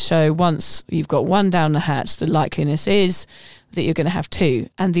damage. So once you've got one down the hatch, the likeliness is that you're going to have two,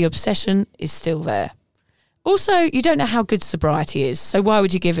 and the obsession is still there. Also, you don't know how good sobriety is, so why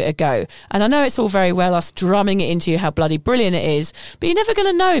would you give it a go? And I know it's all very well us drumming it into you how bloody brilliant it is, but you're never going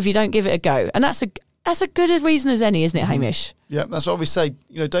to know if you don't give it a go. And that's a good a reason as any, isn't it, Hamish? Yeah, that's what we say.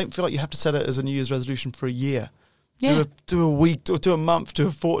 Don't feel like you have to set it as a New Year's resolution for a year. Yeah. Do a week, or do a month, do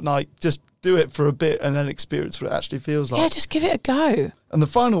a fortnight. Just do it for a bit and then experience what it actually feels like. Yeah, just give it a go. And the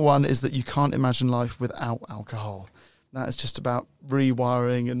final one is that you can't imagine life without alcohol. That is just about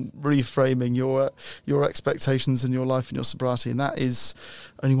rewiring and reframing your expectations in your life and your sobriety. And that is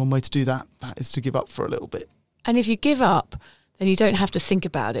only one way to do that. That is to give up for a little bit. And if you give up, then you don't have to think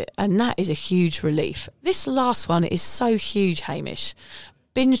about it. And that is a huge relief. This last one is so huge, Hamish.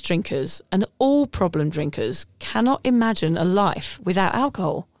 Binge drinkers and all problem drinkers cannot imagine a life without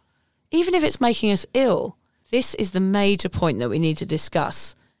alcohol, even if it's making us ill. This is the major point that we need to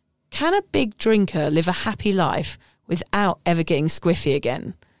discuss. Can a big drinker live a happy life without ever getting squiffy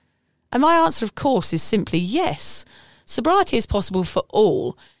again? And my answer, of course, is simply yes. Sobriety is possible for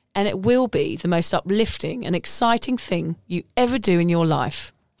all, and it will be the most uplifting and exciting thing you ever do in your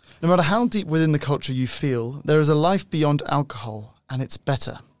life. No matter how deep within the culture you feel, there is a life beyond alcohol. And it's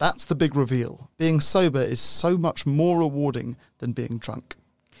better. That's the big reveal. Being sober is so much more rewarding than being drunk.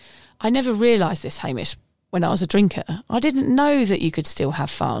 I never realised this, Hamish, when I was a drinker. I didn't know that you could still have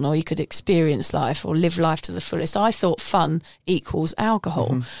fun, or you could experience life or live life to the fullest. I thought fun equals alcohol.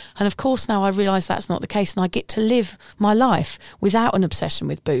 Mm-hmm. And of course now I realise that's not the case, and I get to live my life without an obsession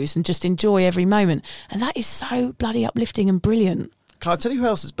with booze and just enjoy every moment. And that is so bloody uplifting and brilliant. Can I tell you who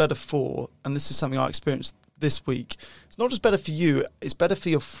else it's better for? And this is something I experienced this week. It's not just better for you, it's better for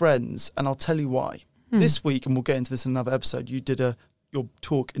your friends, and I'll tell you why. This week, and we'll get into this in another episode, you did your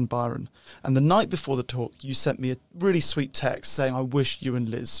talk in Byron, and the night before the talk you sent me a really sweet text saying, I wish you and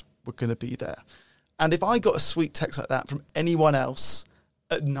Liz were going to be there. And if I got a sweet text like that from anyone else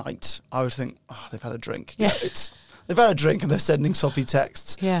at night, I would think, they've had a drink. Yeah. They've had a drink and they're sending soppy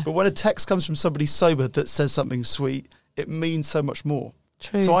texts. Yeah. But when a text comes from somebody sober that says something sweet, it means so much more.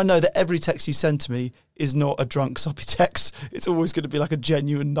 True. So I know that every text you send to me is not a drunk, soppy text. It's always going to be like a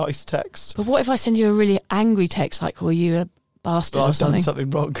genuine, nice text. But what if I send you a really angry text, like, were you a bastard or I've something? done something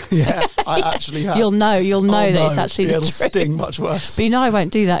wrong. Yeah, I actually have. You'll know that it's actually the It'll truth. sting much worse. But I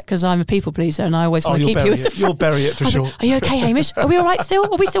won't do that because I'm a people pleaser and I always want to keep you as a friend. You'll bury it for sure. Are you okay, Hamish? Are we all right still?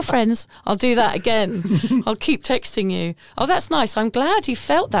 Are we still friends? I'll do that again. I'll keep texting you. Oh, that's nice. I'm glad you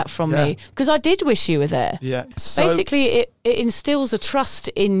felt that from me because I did wish you were there. Yeah. So, basically, it instills a trust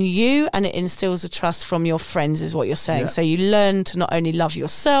in you and it instills a trust from your friends is what you're saying. Yeah. So you learn to not only love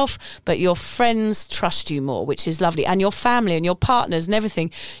yourself, but your friends trust you more, which is lovely. And your family and your partners and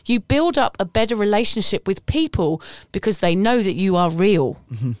everything. You build up a better relationship with people because they know that you are real.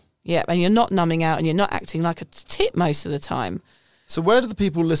 Mm-hmm. Yeah, and you're not numbing out and you're not acting like a tit most of the time. So where do the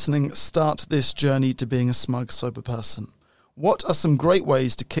people listening start this journey to being a smug, sober person? What are some great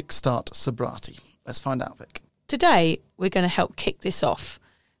ways to kickstart sobriety? Let's find out, Vic. Today, we're going to help kick this off.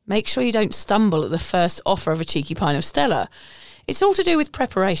 Make sure you don't stumble at the first offer of a cheeky pint of Stella. It's all to do with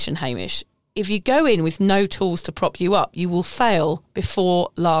preparation, Hamish. If you go in with no tools to prop you up, you will fail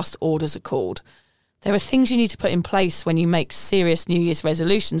before last orders are called. There are things you need to put in place when you make serious New Year's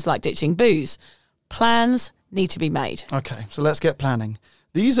resolutions like ditching booze. Plans need to be made. Okay, so let's get planning.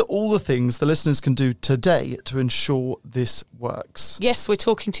 These are all the things the listeners can do today to ensure this works. Yes, we're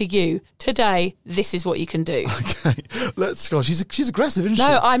talking to you. Today, this is what you can do. Okay, let's go. She's aggressive, isn't she?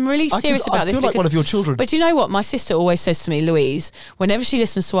 No, I'm really serious about this. I feel like one of your children. But do you know what? My sister always says to me, Louise, whenever she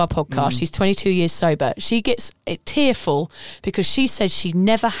listens to our podcast, she's 22 years sober, she gets tearful because she said she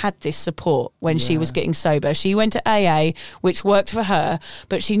never had this support when she was getting sober. She went to AA, which worked for her,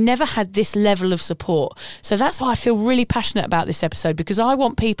 but she never had this level of support. So that's why I feel really passionate about this episode, because I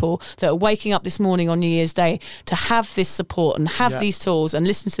want people that are waking up this morning on New Year's Day to have this support and have these tools and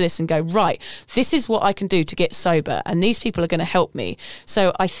listen to this and go, right, this is what I can do to get sober and these people are going to help me.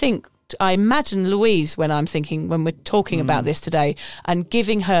 So I imagine Louise when we're talking about this today and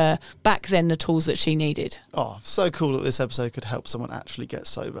giving her back then the tools that she needed. Oh, so cool that this episode could help someone actually get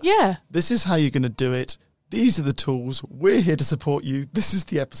sober. Yeah. This is how you're going to do it. These are the tools. We're here to support you. This is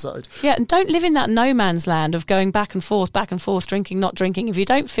the episode. Yeah, and don't live in that no man's land of going back and forth, drinking, not drinking. If you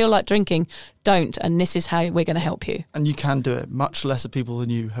don't feel like drinking, don't. And this is how we're going to help you. And you can do it. Much lesser people than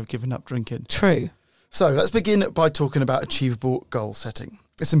you have given up drinking. True. So let's begin by talking about achievable goal setting.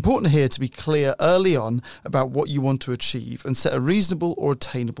 It's important here to be clear early on about what you want to achieve and set a reasonable or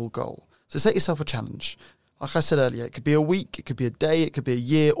attainable goal. So set yourself a challenge. Like I said earlier, it could be a week, it could be a day, it could be a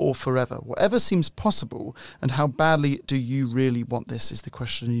year or forever. Whatever seems possible, and how badly do you really want this is the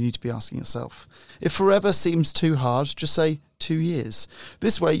question you need to be asking yourself. If forever seems too hard, just say 2 years.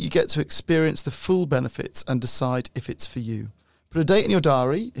 This way you get to experience the full benefits and decide if it's for you. Put a date in your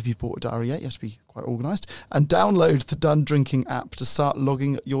diary, if you've bought a diary yet, you have to be quite organised, and download the Done Drinking app to start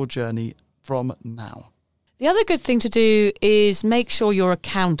logging your journey from now. The other good thing to do is make sure you're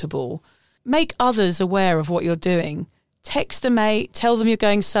accountable. Make others aware of what you're doing. Text a mate, tell them you're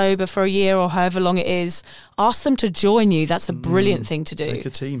going sober for a year or however long it is. Ask them to join you. That's a brilliant thing to do. Make a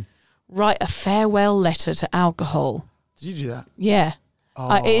team. Write a farewell letter to alcohol. Did you do that? Yeah.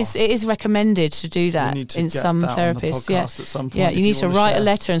 Oh. It is recommended to do that need to in get some that on the therapists. podcast at some point yeah, if you need you to wanna write share. a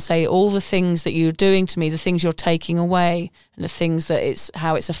letter and say all the things that you're doing to me, the things you're taking away, and the things that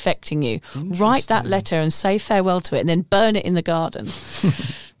how it's affecting you. Write that letter and say farewell to it, and then burn it in the garden.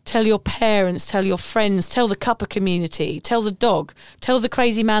 Tell your parents, tell your friends, tell the cuppa community, tell the dog, tell the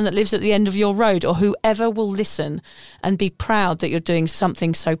crazy man that lives at the end of your road, or whoever will listen, and be proud that you're doing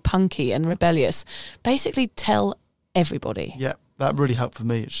something so punky and rebellious. Basically, tell everybody. Yeah, that really helped for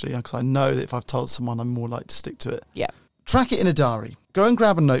me, actually, because I know that if I've told someone, I'm more likely to stick to it. Yeah. Track it in a diary. Go and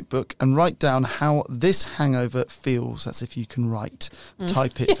grab a notebook and write down how this hangover feels. That's if you can write.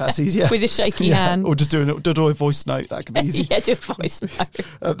 Type it, if that's easier. With a shaky hand. Or just do a voice note. That could be easy. Yeah, do a voice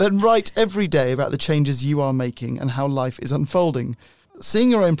note. Then write every day about the changes you are making and how life is unfolding. Seeing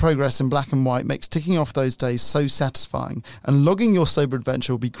your own progress in black and white makes ticking off those days so satisfying, and logging your sober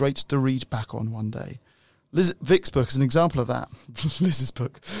adventure will be great to read back on one day. Vic's book is an example of that. Liz's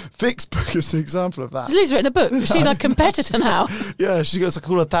book. Vic's book is an example of that. Has Liz written a book? Is she a competitor now? Yeah, she got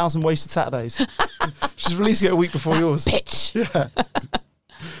called 1,000 Wasted Saturdays. She's releasing it a week before yours. Pitch. Yeah.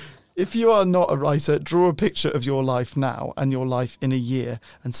 If you are not a writer, draw a picture of your life now and your life in a year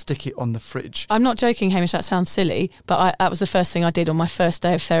and stick it on the fridge. I'm not joking, Hamish, that sounds silly, but that was the first thing I did on my first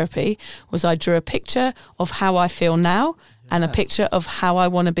day of therapy, was I drew a picture of how I feel now and a picture of how I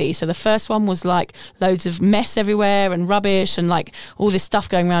want to be. So the first one was like loads of mess everywhere and rubbish and like all this stuff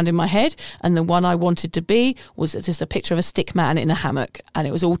going around in my head. And the one I wanted to be was just a picture of a stick man in a hammock, and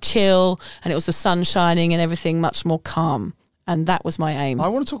it was all chill and it was the sun shining and everything much more calm. And that was my aim. I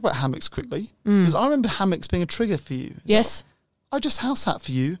want to talk about hammocks quickly, because I remember hammocks being a trigger for you. Yes. I just house sat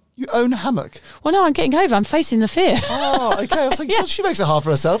for you. You own a hammock. Well, no, I'm getting over. I'm facing the fear. Oh, okay. I was like, well, she makes it hard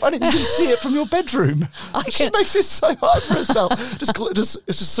for herself. I didn't even see it from your bedroom. She makes it so hard for herself. It's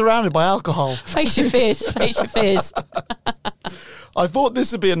just surrounded by alcohol. Face your fears. Face your fears. I thought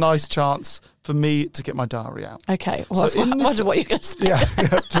this would be a nice chance for me to get my diary out. Okay. Well, so I wonder what you're going to say. Yeah,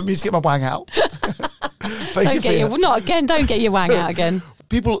 for me to get my wang out. Don't get your wang out again.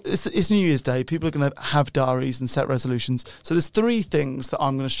 People, it's New Year's Day. People are going to have diaries and set resolutions. So there's 3 things that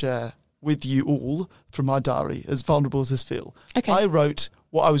I'm going to share with you all from my diary, as vulnerable as this feel. Okay. I wrote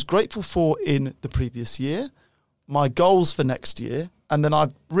what I was grateful for in the previous year, my goals for next year, and then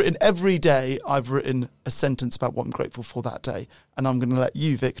I've written every day, I've written a sentence about what I'm grateful for that day. And I'm going to let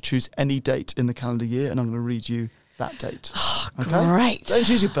you, Vic, choose any date in the calendar year, and I'm going to read you that date. Oh, okay? Great. Don't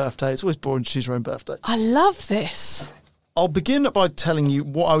choose your birthday. It's always boring to choose your own birthday. I love this. I'll begin by telling you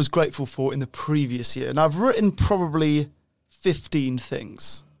what I was grateful for in the previous year. And I've written probably 15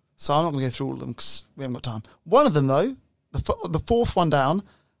 things. So I'm not going to go through all of them because we haven't got time. One of them, though, the 4th one down,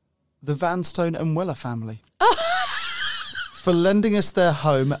 the Vanstone and Weller family. For lending us their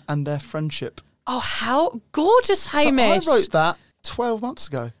home and their friendship. Oh, how gorgeous, Hamish. So I wrote that 12 months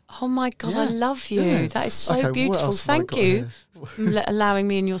ago. Oh, my God, I love you. Yeah. That is so beautiful. Thank you for allowing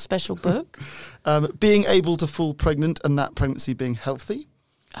me in your special book. Being able to fall pregnant and that pregnancy being healthy.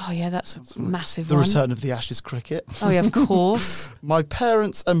 Oh, yeah, that's a massive The one. return of the Ashes cricket. Oh, yeah, of course. My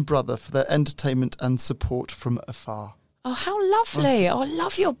parents and brother for their entertainment and support from afar. Oh, how lovely. Oh, I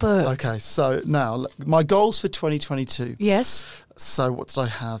love your book. Okay, so now, my goals for 2022. Yes. So what did I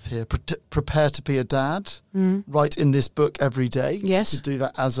have here? Prepare to be a dad. Write in this book every day. Yes. To do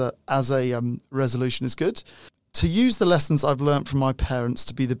that as a resolution is good. To use the lessons I've learnt from my parents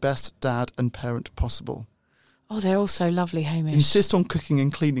to be the best dad and parent possible. Oh, they're all so lovely, Hamish. Insist on cooking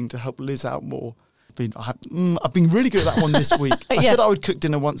and cleaning to help Liz out more. I've been really good at that one this week. I said I would cook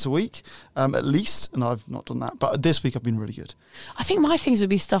dinner once a week, at least, and I've not done that. But this week I've been really good. I think my things would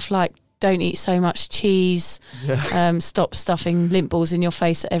be stuff like don't eat so much cheese, stop stuffing lint balls in your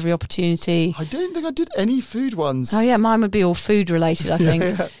face at every opportunity. I don't think I did any food ones. Oh, yeah, mine would be all food related, I think.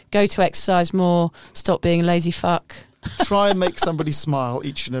 Yeah. Go to exercise more, stop being a lazy fuck. Try and make somebody smile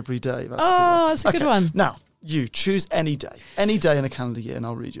each and every day. That's a good one. Now, you choose any day in a calendar year, and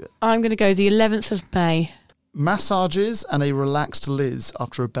I'll read you it. I'm going to go the 11th of May. Massages and a relaxed Liz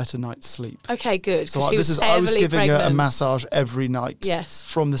after a better night's sleep. Okay, good. So I was giving her a massage every night. Yes.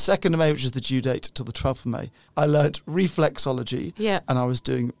 From the 2nd of May, which is the due date, till the 12th of May. I learnt reflexology. Yeah. And I was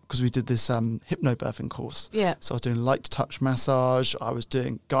doing, because we did this hypnobirthing course. Yeah. So I was doing light touch massage. I was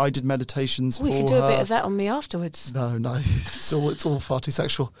doing guided meditations for her. We could do a bit of that on me afterwards. No, it's all far too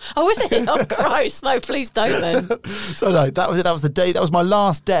sexual. Oh, is it? Oh, Christ. No, please don't then. So no, that was it. That was the day. That was my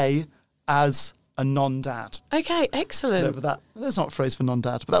last day as a non-dad. Okay, excellent. That's not a phrase for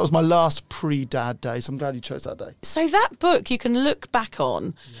non-dad, but that was my last pre-dad day, so I'm glad you chose that day. So that book you can look back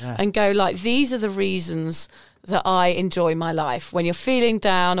on and go like, these are the reasons that I enjoy my life. When you're feeling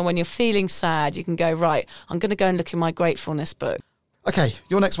down and when you're feeling sad, you can go, right, I'm going to go and look in my gratefulness book. Okay,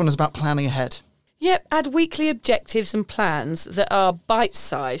 your next one is about planning ahead. Yep, add weekly objectives and plans that are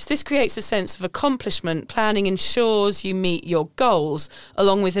bite-sized. This creates a sense of accomplishment. Planning ensures you meet your goals,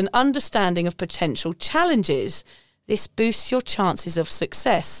 along with an understanding of potential challenges. This boosts your chances of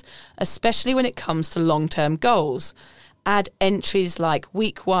success, especially when it comes to long-term goals. Add entries like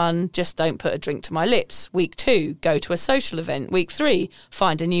week 1, just don't put a drink to my lips. Week 2, go to a social event. Week 3,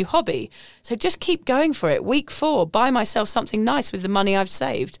 find a new hobby. So just keep going for it. Week 4, buy myself something nice with the money I've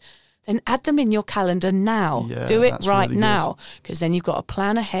saved. Then add them in your calendar now. Yeah, do it right really now, because then you've got a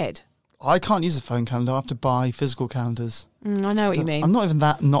plan ahead. I can't use a phone calendar. I have to buy physical calendars. I know what you mean. I'm not even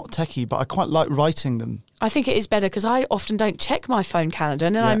that not techie, but I quite like writing them. I think it is better because I often don't check my phone calendar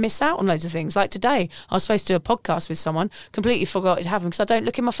and then I miss out on loads of things. Like today, I was supposed to do a podcast with someone, completely forgot it happened because I don't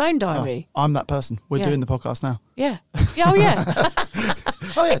look in my phone diary. Oh, I'm that person. We're doing the podcast now. Yeah. Oh, yeah.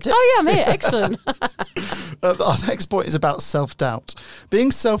 I'm here. Excellent. Our next point is about self-doubt. Being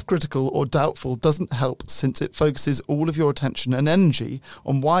self-critical or doubtful doesn't help since it focuses all of your attention and energy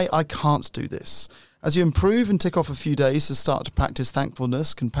on why I can't do this. As you improve and tick off a few days to start to practice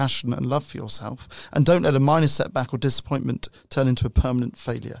thankfulness, compassion and love for yourself, and don't let a minor setback or disappointment turn into a permanent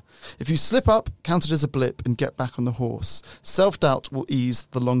failure. If you slip up, count it as a blip and get back on the horse. Self-doubt will ease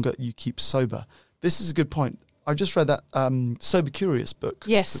the longer you keep sober. This is a good point. I just read that Sober Curious book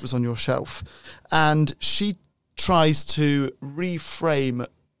Yes. that was on your shelf, and she tries to reframe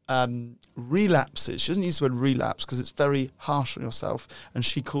relapses. She doesn't use the word relapse because it's very harsh on yourself, and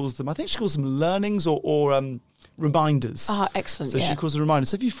she calls them learnings or reminders. Ah, excellent. So she calls them reminders.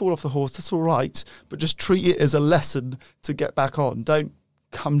 So if you fall off the horse, that's all right, but just treat it as a lesson to get back on. Don't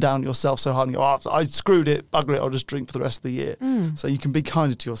come down yourself so hard and go, I screwed it, bugger it, I'll just drink for the rest of the year. So you can be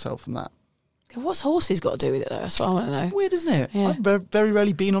kinder to yourself than that. What's horses got to do with it, though? That's what I want to know. It's weird, isn't it? Yeah. I've very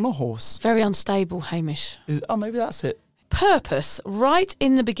rarely been on a horse. Very unstable, Hamish. Maybe that's it. Purpose. Write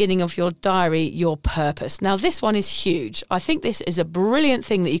in the beginning of your diary your purpose. Now, this one is huge. I think this is a brilliant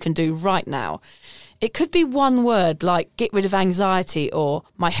thing that you can do right now. It could be one word like get rid of anxiety or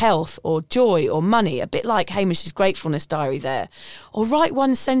my health or joy or money, a bit like Hamish's gratefulness diary there. Or write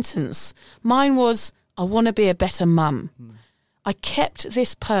one sentence. Mine was, I want to be a better mum. I kept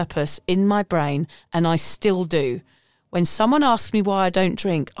this purpose in my brain and I still do. When someone asks me why I don't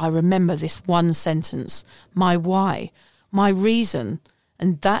drink, I remember this one sentence, my why, my reason,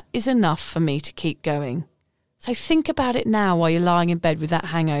 and that is enough for me to keep going. So think about it now while you're lying in bed with that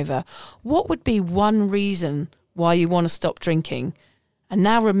hangover. What would be one reason why you want to stop drinking? And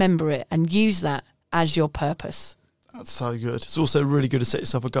now remember it and use that as your purpose. That's so good. It's also really good to set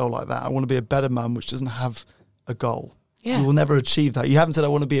yourself a goal like that. I want to be a better mum, which doesn't have a goal. Yeah. You will never achieve that. You haven't said, I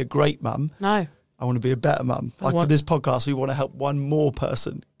want to be a great mum. No. I want to be a better mum. Like for this podcast, we want to help one more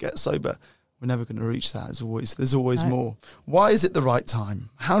person get sober. We're never going to reach that. There's always more. Why is it the right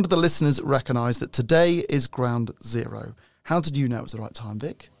time? How do the listeners recognise that today is ground zero? How did you know it was the right time,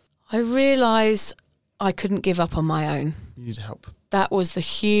 Vic? I realised I couldn't give up on my own. You need help. That was the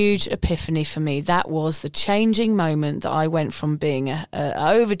huge epiphany for me. That was the changing moment that I went from being an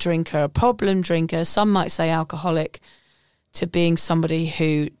over-drinker, a problem drinker, some might say alcoholic, to being somebody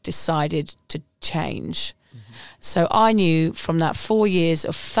who decided to change. So I knew from that 4 years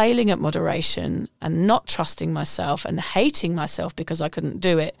of failing at moderation and not trusting myself and hating myself because I couldn't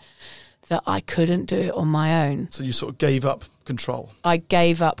do it, that I couldn't do it on my own. So you sort of gave up control. I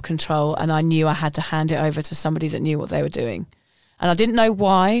gave up control and I knew I had to hand it over to somebody that knew what they were doing. And I didn't know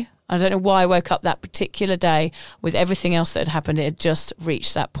why. I don't know why I woke up that particular day with everything else that had happened. It had just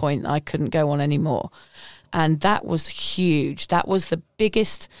reached that point. I couldn't go on anymore. And that was huge. That was the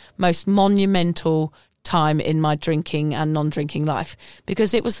biggest, most monumental time in my drinking and non-drinking life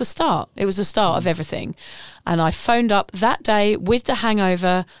because it was the start. It was the start of everything. And I phoned up that day with the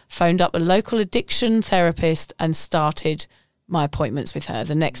hangover, phoned up a local addiction therapist and started my appointments with her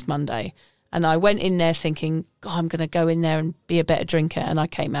the next Monday. And I went in there thinking, God, I'm going to go in there and be a better drinker. And I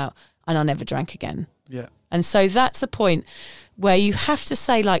came out and I never drank again. Yeah. And so that's a point where you have to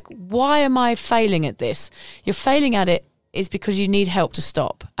say, like, why am I failing at this? You're failing at it is because you need help to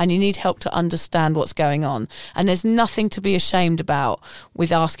stop and you need help to understand what's going on. And there's nothing to be ashamed about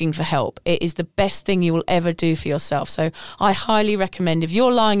with asking for help. It is the best thing you will ever do for yourself. So I highly recommend if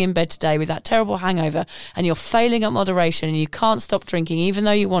you're lying in bed today with that terrible hangover and you're failing at moderation and you can't stop drinking even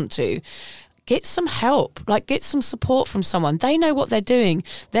though you want to, get some help, like get some support from someone. They know what they're doing.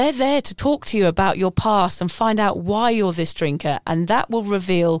 They're there to talk to you about your past and find out why you're this drinker. And that will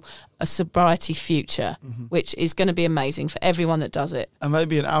reveal a sobriety future, which is going to be amazing for everyone that does it. And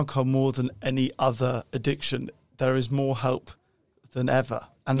maybe in alcohol more than any other addiction, there is more help than ever.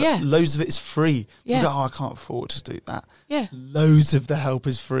 And loads of it is free. Yeah. You go, I can't afford to do that. Yeah. Loads of the help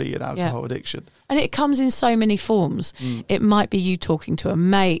is free in alcohol addiction. And it comes in so many forms. It might be you talking to a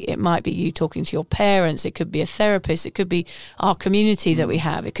mate. It might be you talking to your parents. It could be a therapist. It could be our community that we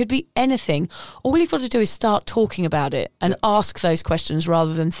have. It could be anything. All you've got to do is start talking about it and ask those questions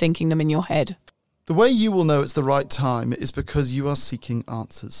rather than thinking them in your head. The way you will know it's the right time is because you are seeking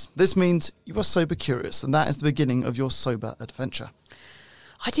answers. This means you are sober curious, and that is the beginning of your sober adventure.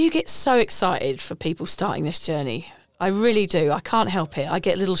 I do get so excited for people starting this journey. I really do. I can't help it. I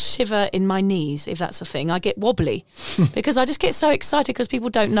get a little shiver in my knees, if that's a thing. I get wobbly because I just get so excited because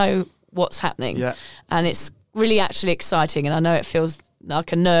people don't know what's happening. Yeah. And it's really actually exciting. And I know it feels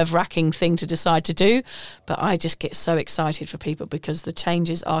like a nerve-wracking thing to decide to do, but I just get so excited for people because the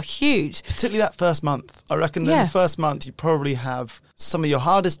changes are huge. Particularly that first month. I reckon in the first month you probably have some of your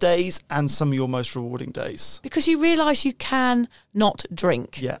hardest days and some of your most rewarding days. Because you realise you can not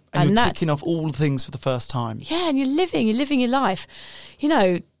drink. Yeah, and you're ticking off all the things for the first time. Yeah, and you're living your life. You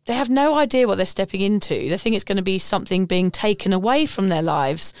know, they have no idea what they're stepping into. They think it's going to be something being taken away from their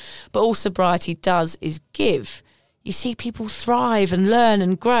lives, but all sobriety does is give. You see people thrive and learn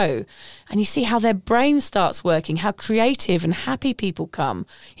and grow, and you see how their brain starts working, how creative and happy people come.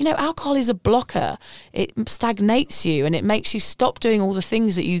 You know, alcohol is a blocker. It stagnates you and it makes you stop doing all the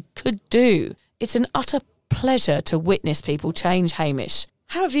things that you could do. It's an utter pleasure to witness people change, Hamish.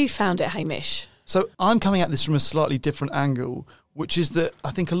 How have you found it, Hamish? So I'm coming at this from a slightly different angle, which is that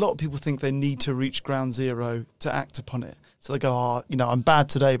I think a lot of people think they need to reach ground zero to act upon it. So they go, I'm bad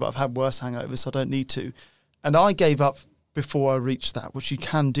today, but I've had worse hangovers, so I don't need to. And I gave up before I reached that, which you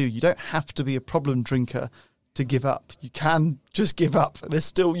can do. You don't have to be a problem drinker to give up. You can just give up.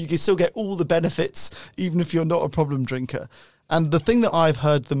 You can still get all the benefits, even if you're not a problem drinker. And the thing that I've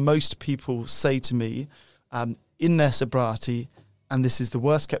heard the most people say to me in their sobriety, and this is the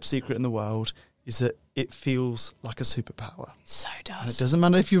worst kept secret in the world, is that it feels like a superpower. So does. And it doesn't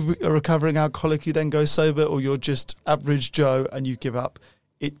matter if you're a recovering alcoholic who then goes sober, or you're just average Joe and you give up.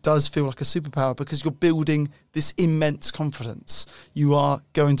 It does feel like a superpower because you're building this immense confidence. You are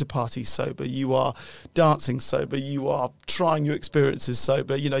going to parties sober. You are dancing sober. You are trying new experiences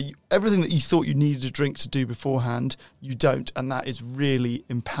sober. Everything that you thought you needed a drink to do beforehand, you don't. And that is really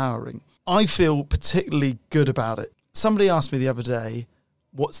empowering. I feel particularly good about it. Somebody asked me the other day,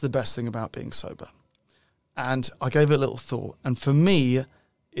 what's the best thing about being sober? And I gave it a little thought. And for me,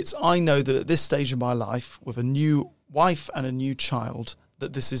 I know that at this stage of my life, with a new wife and a new child,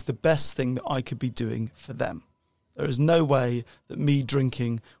 that this is the best thing that I could be doing for them. There is no way that me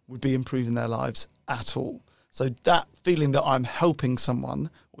drinking would be improving their lives at all. So that feeling that I'm helping someone,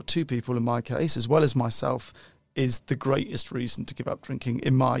 or two people in my case, as well as myself, is the greatest reason to give up drinking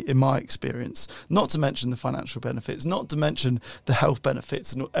in my experience. Not to mention the financial benefits, not to mention the health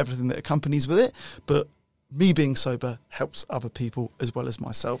benefits and everything that accompanies with it, but me being sober helps other people as well as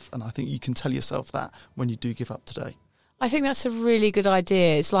myself. And I think you can tell yourself that when you do give up today. I think that's a really good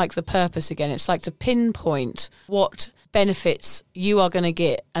idea. It's like the purpose again. It's like to pinpoint what benefits you are going to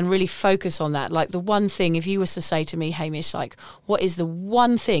get and really focus on that. Like the one thing, if you was to say to me, Hamish, like, what is the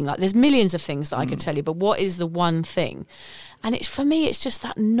one thing? Like there's millions of things that I could tell you, but what is the one thing? And for me, it's just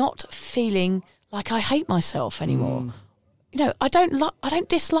that not feeling like I hate myself anymore. I don't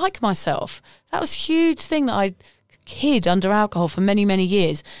dislike myself. That was a huge thing that I hid under alcohol for many, many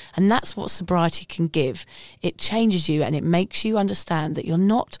years. And that's what sobriety can give. It changes you and it makes you understand that you're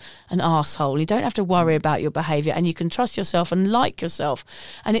not an arsehole. You don't have to worry about your behaviour and you can trust yourself and like yourself.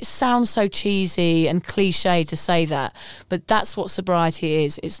 And it sounds so cheesy and cliche to say that, but that's what sobriety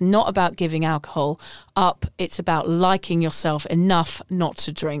is. It's not about giving alcohol up. It's about liking yourself enough not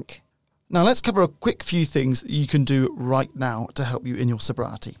to drink. Now let's cover a quick few things that you can do right now to help you in your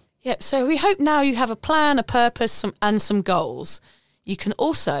sobriety. Yeah, so we hope now you have a plan, a purpose, and some goals. You can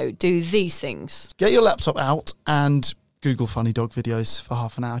also do these things. Get your laptop out and Google funny dog videos for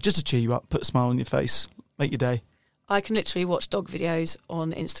half an hour, just to cheer you up, put a smile on your face, make your day. I can literally watch dog videos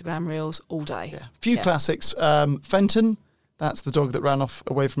on Instagram Reels all day. Yeah, few classics. Fenton, that's the dog that ran off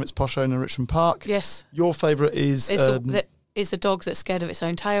away from its posh owner in Richmond Park. Yes. Your favourite is... Is the dog that's scared of its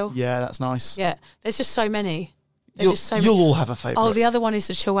own tail. Yeah, that's nice. Yeah, there's just so many. You'll all have a favourite. Oh, the other one is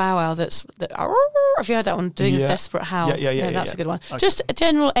the Chihuahua. Have you heard that one? Doing a desperate howl. Yeah, that's a good one. Okay. Just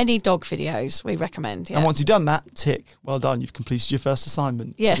any dog videos we recommend. Yeah. And once you've done that, tick. Well done. You've completed your first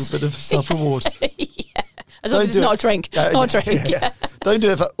assignment. Yes. A little bit of self-reward. Yeah. As long as it's not a drink. Not a drink. Yeah. Don't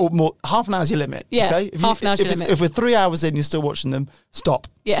do it for more. Half an hour's your limit. Yeah. Okay? Half an hour's your limit. If we're 3 hours in, you're still watching them, stop.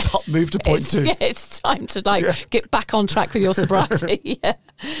 Yeah. Stop. Move to point 2. Yeah, it's time to get back on track with your sobriety. Yeah.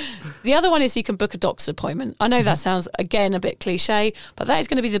 The other one is you can book a doctor's appointment. I know that sounds, again, a bit cliche, but that is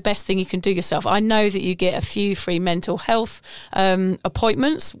going to be the best thing you can do yourself. I know that you get a few free mental health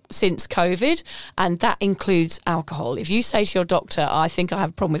appointments since COVID, and that includes alcohol. If you say to your doctor, I think I have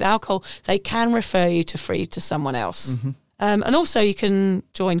a problem with alcohol, they can refer you to someone else. Mm-hmm. And also you can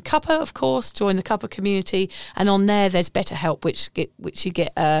join Cuppa, of course, join the Cuppa community, and on there there's BetterHelp, which you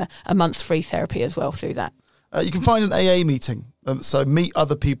get a month free therapy as well through that. You can find an AA meeting. So meet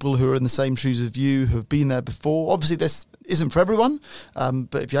other people who are in the same shoes as you, who have been there before. Obviously, this isn't for everyone,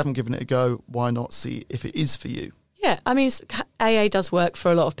 but if you haven't given it a go, why not see if it is for you? Yeah, I mean, AA does work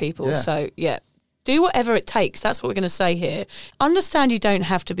for a lot of people. Yeah. So, yeah, do whatever it takes. That's what we're going to say here. Understand you don't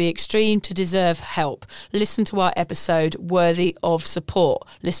have to be extreme to deserve help. Listen to our episode, Worthy of Support.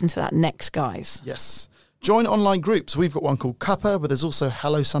 Listen to that next, guys. Yes. Join online groups. We've got one called Cuppa, but there's also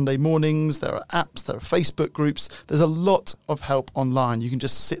Hello Sunday Mornings. There are apps, there are Facebook groups. There's a lot of help online. You can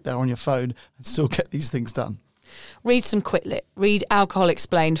just sit there on your phone and still get these things done. read some Quit Lit. Read Alcohol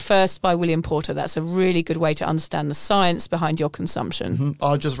Explained first by William Porter. That's a really good way to understand the science behind your consumption. Mm-hmm.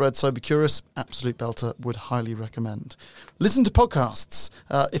 I just read Sober Curious. Absolute belter. Would highly recommend. Listen to podcasts.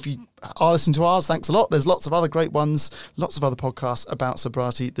 If you are listening to ours, thanks a lot. There's lots of other great ones, lots of other podcasts about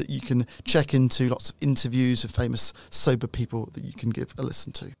sobriety that you can check into, lots of interviews with famous sober people that you can give a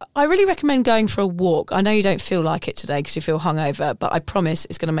listen to. I really recommend going for a walk. I know you don't feel like it today because you feel hungover, but I promise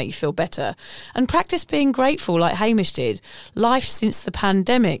it's going to make you feel better. And practice being grateful like Hamish did. Life since the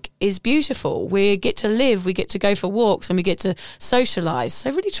pandemic is beautiful. We get to live, we get to go for walks, and we get to socialise.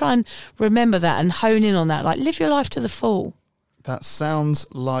 So really try and remember that and hone in on that. Like, live your life to the full. That sounds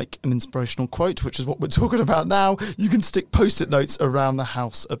like an inspirational quote, which is what we're talking about now. You can stick Post-it notes around the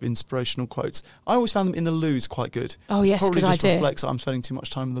house of inspirational quotes. I always found them in the loos quite good. Oh, yes, probably good just idea. reflects that I'm spending too much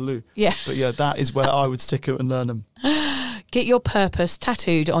time in the loo. Yeah. But yeah, that is where I would stick it and learn them. Get your purpose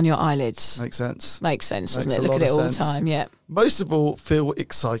tattooed on your eyelids. Makes sense. Makes sense, doesn't Makes it? a Look at lot it of all sense. the time, yeah. Most of all, feel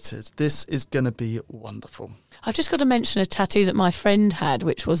excited. This is going to be wonderful. I've just got to mention a tattoo that my friend had,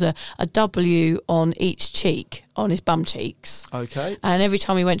 which was a W on each cheek, on his bum cheeks. Okay. And every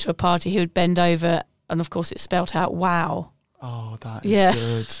time we went to a party, he would bend over, and of course it spelt out wow. Oh, that is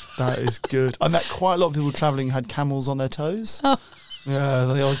good. That is good. I met quite a lot of people travelling who had camels on their toes. Oh. Yeah,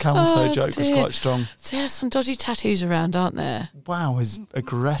 the old camel toe joke was dear. quite strong. So there's some dodgy tattoos around, aren't there? Wow, is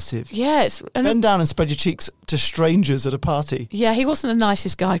aggressive. Yeah, Bend down and spread your cheeks to strangers at a party. Yeah, he wasn't the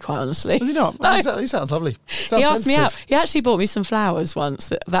nicest guy, quite honestly. Was he not? No. He sounds lovely. He asked me out. He actually bought me some flowers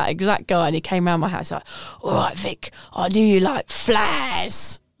once, that exact guy, and he came round my house like, all right, Vic, I knew you like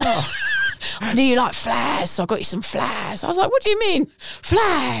flowers. Oh. I knew you like flowers, so I got you some flowers. I was like, what do you mean?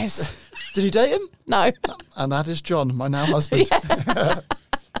 Flowers? Did you date him? No. And that is John, my now husband.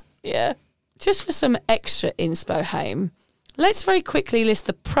 Yeah. Just for some extra inspo, Haim, let's very quickly list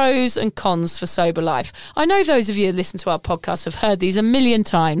the pros and cons for sober life. I know those of you who listen to our podcast have heard these a million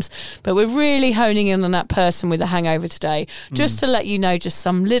times, but we're really honing in on that person with a hangover today, just to let you know just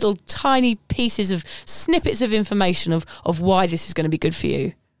some little tiny pieces of snippets of information of why this is going to be good for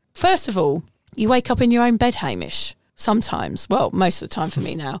you. First of all, you wake up in your own bed, Hamish. Sometimes, well, most of the time for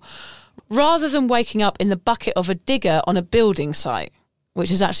me now, rather than waking up in the bucket of a digger on a building site, which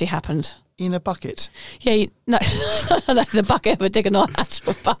has actually happened. In a bucket? Yeah, no, the bucket of a digger, not an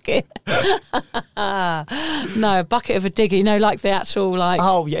actual bucket. No, a bucket of a digger, you know, like the actual, like,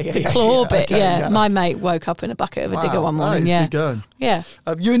 the claw bit. Okay, yeah, my mate woke up in a bucket of a digger one morning. That is good going. Yeah.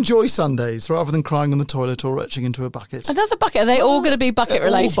 You enjoy Sundays rather than crying on the toilet or retching into a bucket. Another bucket. Are they all going to be bucket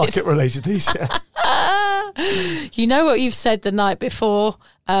related? All bucket related, these, yeah. You know what you've said the night before,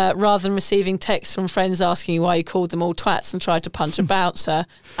 rather than receiving texts from friends asking you why you called them all twats and tried to punch a bouncer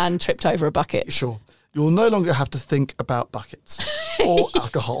and tripped over a bucket. Sure. You'll no longer have to think about buckets or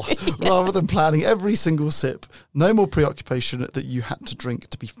alcohol. Rather than planning every single sip, no more preoccupation that you had to drink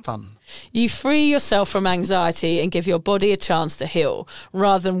to be fun. You free yourself from anxiety and give your body a chance to heal,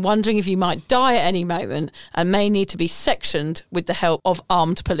 rather than wondering if you might die at any moment and may need to be sectioned with the help of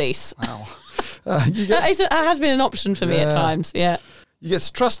armed police. Wow. That has been an option for me at times, yeah. You get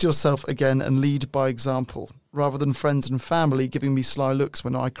to trust yourself again and lead by example, rather than friends and family giving me sly looks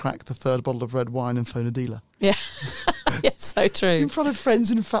when I crack the third bottle of red wine and phone a dealer. Yeah, yeah, so true. In front of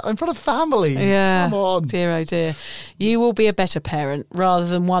friends and in front of family. Yeah, come on. Dear, oh dear. You will be a better parent rather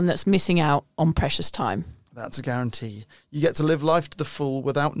than one that's missing out on precious time. That's a guarantee. You get to live life to the full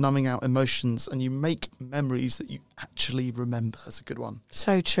without numbing out emotions, and you make memories that you actually remember. That's a good one.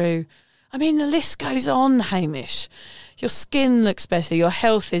 So true. I mean, the list goes on, Hamish. Your skin looks better, your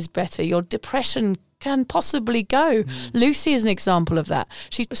health is better, your depression can possibly go. Lucy is an example of that.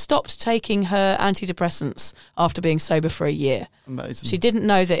 She stopped taking her antidepressants after being sober for a year. Amazing. She didn't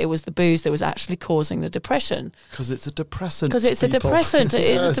know that it was the booze that was actually causing the depression. Because it's a depressant. Because it's a depressant. It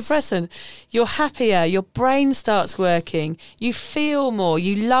is Yes. a depressant. You're happier. Your brain starts working. You feel more.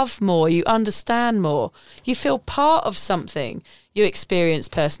 You love more. You understand more. You feel part of something. You experience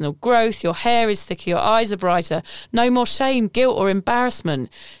personal growth. Your hair is thicker. Your eyes are brighter. No more shame, guilt or embarrassment.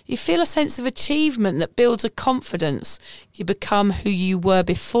 You feel a sense of achievement that builds a confidence. You become who you were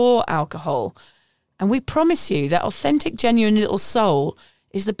before alcohol. And we promise you that authentic, genuine little soul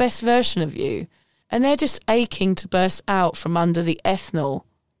is the best version of you. And they're just aching to burst out from under the ethanol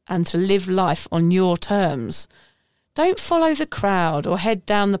and to live life on your terms. Don't follow the crowd or head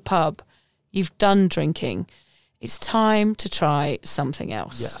down the pub. You've done drinking. It's time to try something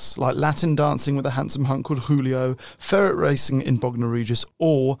else. Yes, like Latin dancing with a handsome hunk called Julio, ferret racing in Bognor Regis,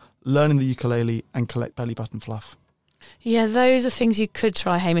 or learning the ukulele and collect belly button fluff. Yeah, those are things you could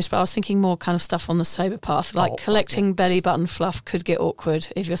try, Hamish, but I was thinking more kind of stuff on the sober path, like collecting belly button fluff could get awkward,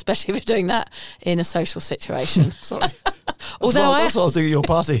 especially if you're doing that in a social situation. Sorry. That's what I was doing at your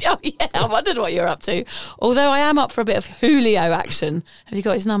party. Oh, yeah, I wondered what you're up to. Although I am up for a bit of Julio action. Have you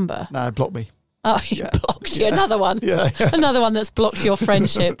got his number? No, block me. Oh, he blocked you. Another one. Yeah. Another one that's blocked your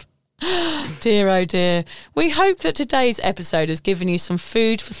friendship. Dear, oh dear. We hope that today's episode has given you some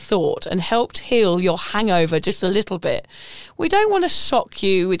food for thought and helped heal your hangover just a little bit. We don't want to shock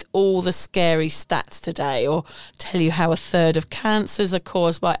you with all the scary stats today or tell you how 1/3 of cancers are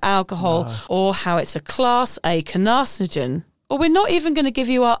caused by alcohol or how it's a Class A carcinogen. Or we're not even going to give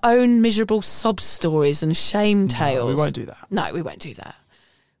you our own miserable sob stories and shame tales. No, we won't do that. No, we won't do that.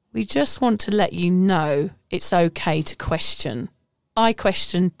 We just want to let you know it's okay to question. I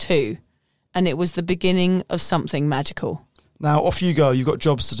questioned too, and it was the beginning of something magical. Now, off you go. You've got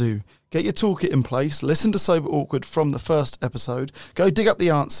jobs to do. Get your toolkit in place. Listen to Sober Awkward from the first episode. Go dig up the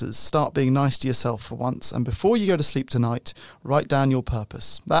answers. Start being nice to yourself for once. And before you go to sleep tonight, write down your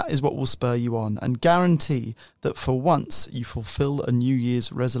purpose. That is what will spur you on and guarantee that for once you fulfill a New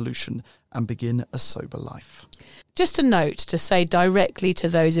Year's resolution and begin a sober life. Just a note to say directly to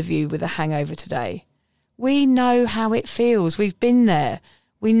those of you with a hangover today. We know how it feels. We've been there.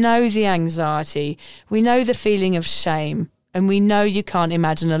 We know the anxiety. We know the feeling of shame. And we know you can't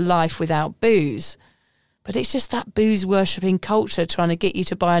imagine a life without booze. But it's just that booze-worshipping culture trying to get you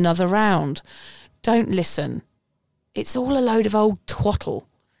to buy another round. Don't listen. It's all a load of old twaddle.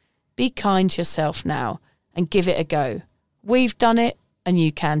 Be kind to yourself now and give it a go. We've done it and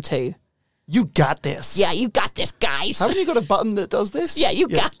you can too. You got this. Yeah, you got this, guys. Haven't you got a button that does this? Yeah, you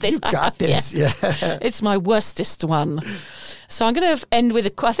got this. You got this, yeah. It's my worstest one. So I'm going to end with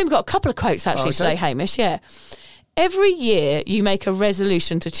I think we've got a couple of quotes actually today, Hamish, yeah. Every year you make a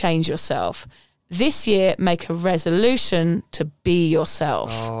resolution to change yourself. This year, make a resolution to be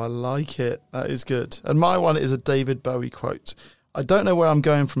yourself. Oh, I like it. That is good. And my one is a David Bowie quote. I don't know where I'm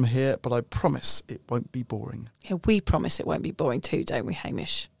going from here, but I promise it won't be boring. Yeah, we promise it won't be boring too, don't we,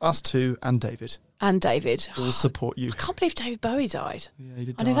 Hamish? Us too, and David. And David. We'll support you. I can't believe David Bowie died. Yeah, he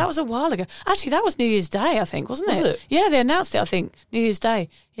did die. I know that was a while ago. Actually, that was New Year's Day, I think, wasn't it? Was it? Yeah, they announced it, I think, New Year's Day.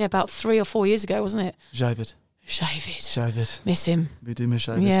 Yeah, about 3 or 4 years ago, wasn't it? David. David. Miss him. We do miss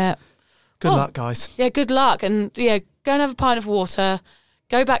David. Yeah. Good luck, guys. Yeah, good luck. And yeah, go and have a pint of water.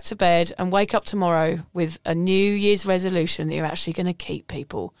 Go back to bed and wake up tomorrow with a New Year's resolution that you're actually going to keep,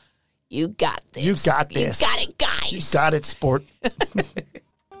 people. You got this. You got this. You got it, guys. You got it, sport.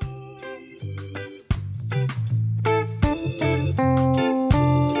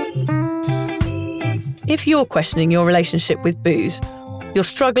 If you're questioning your relationship with booze, you're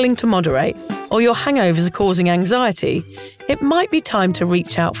struggling to moderate, or your hangovers are causing anxiety, it might be time to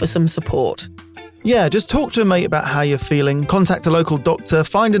reach out for some support. Yeah, just talk to a mate about how you're feeling, contact a local doctor,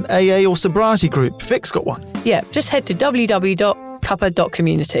 find an AA or sobriety group. Vic's got one. Yeah, just head to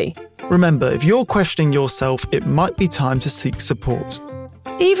www.cuppa.community. Remember, if you're questioning yourself, it might be time to seek support.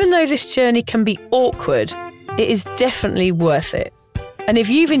 Even though this journey can be awkward, it is definitely worth it. And if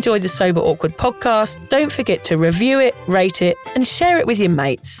you've enjoyed the Sober Awkward podcast, don't forget to review it, rate it, and share it with your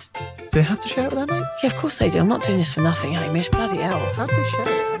mates. They have to share it with their mates? Yeah, of course they do. I'm not doing this for nothing, Hamish. Bloody hell. How do they share it?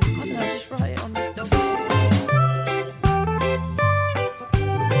 I don't know, just write it on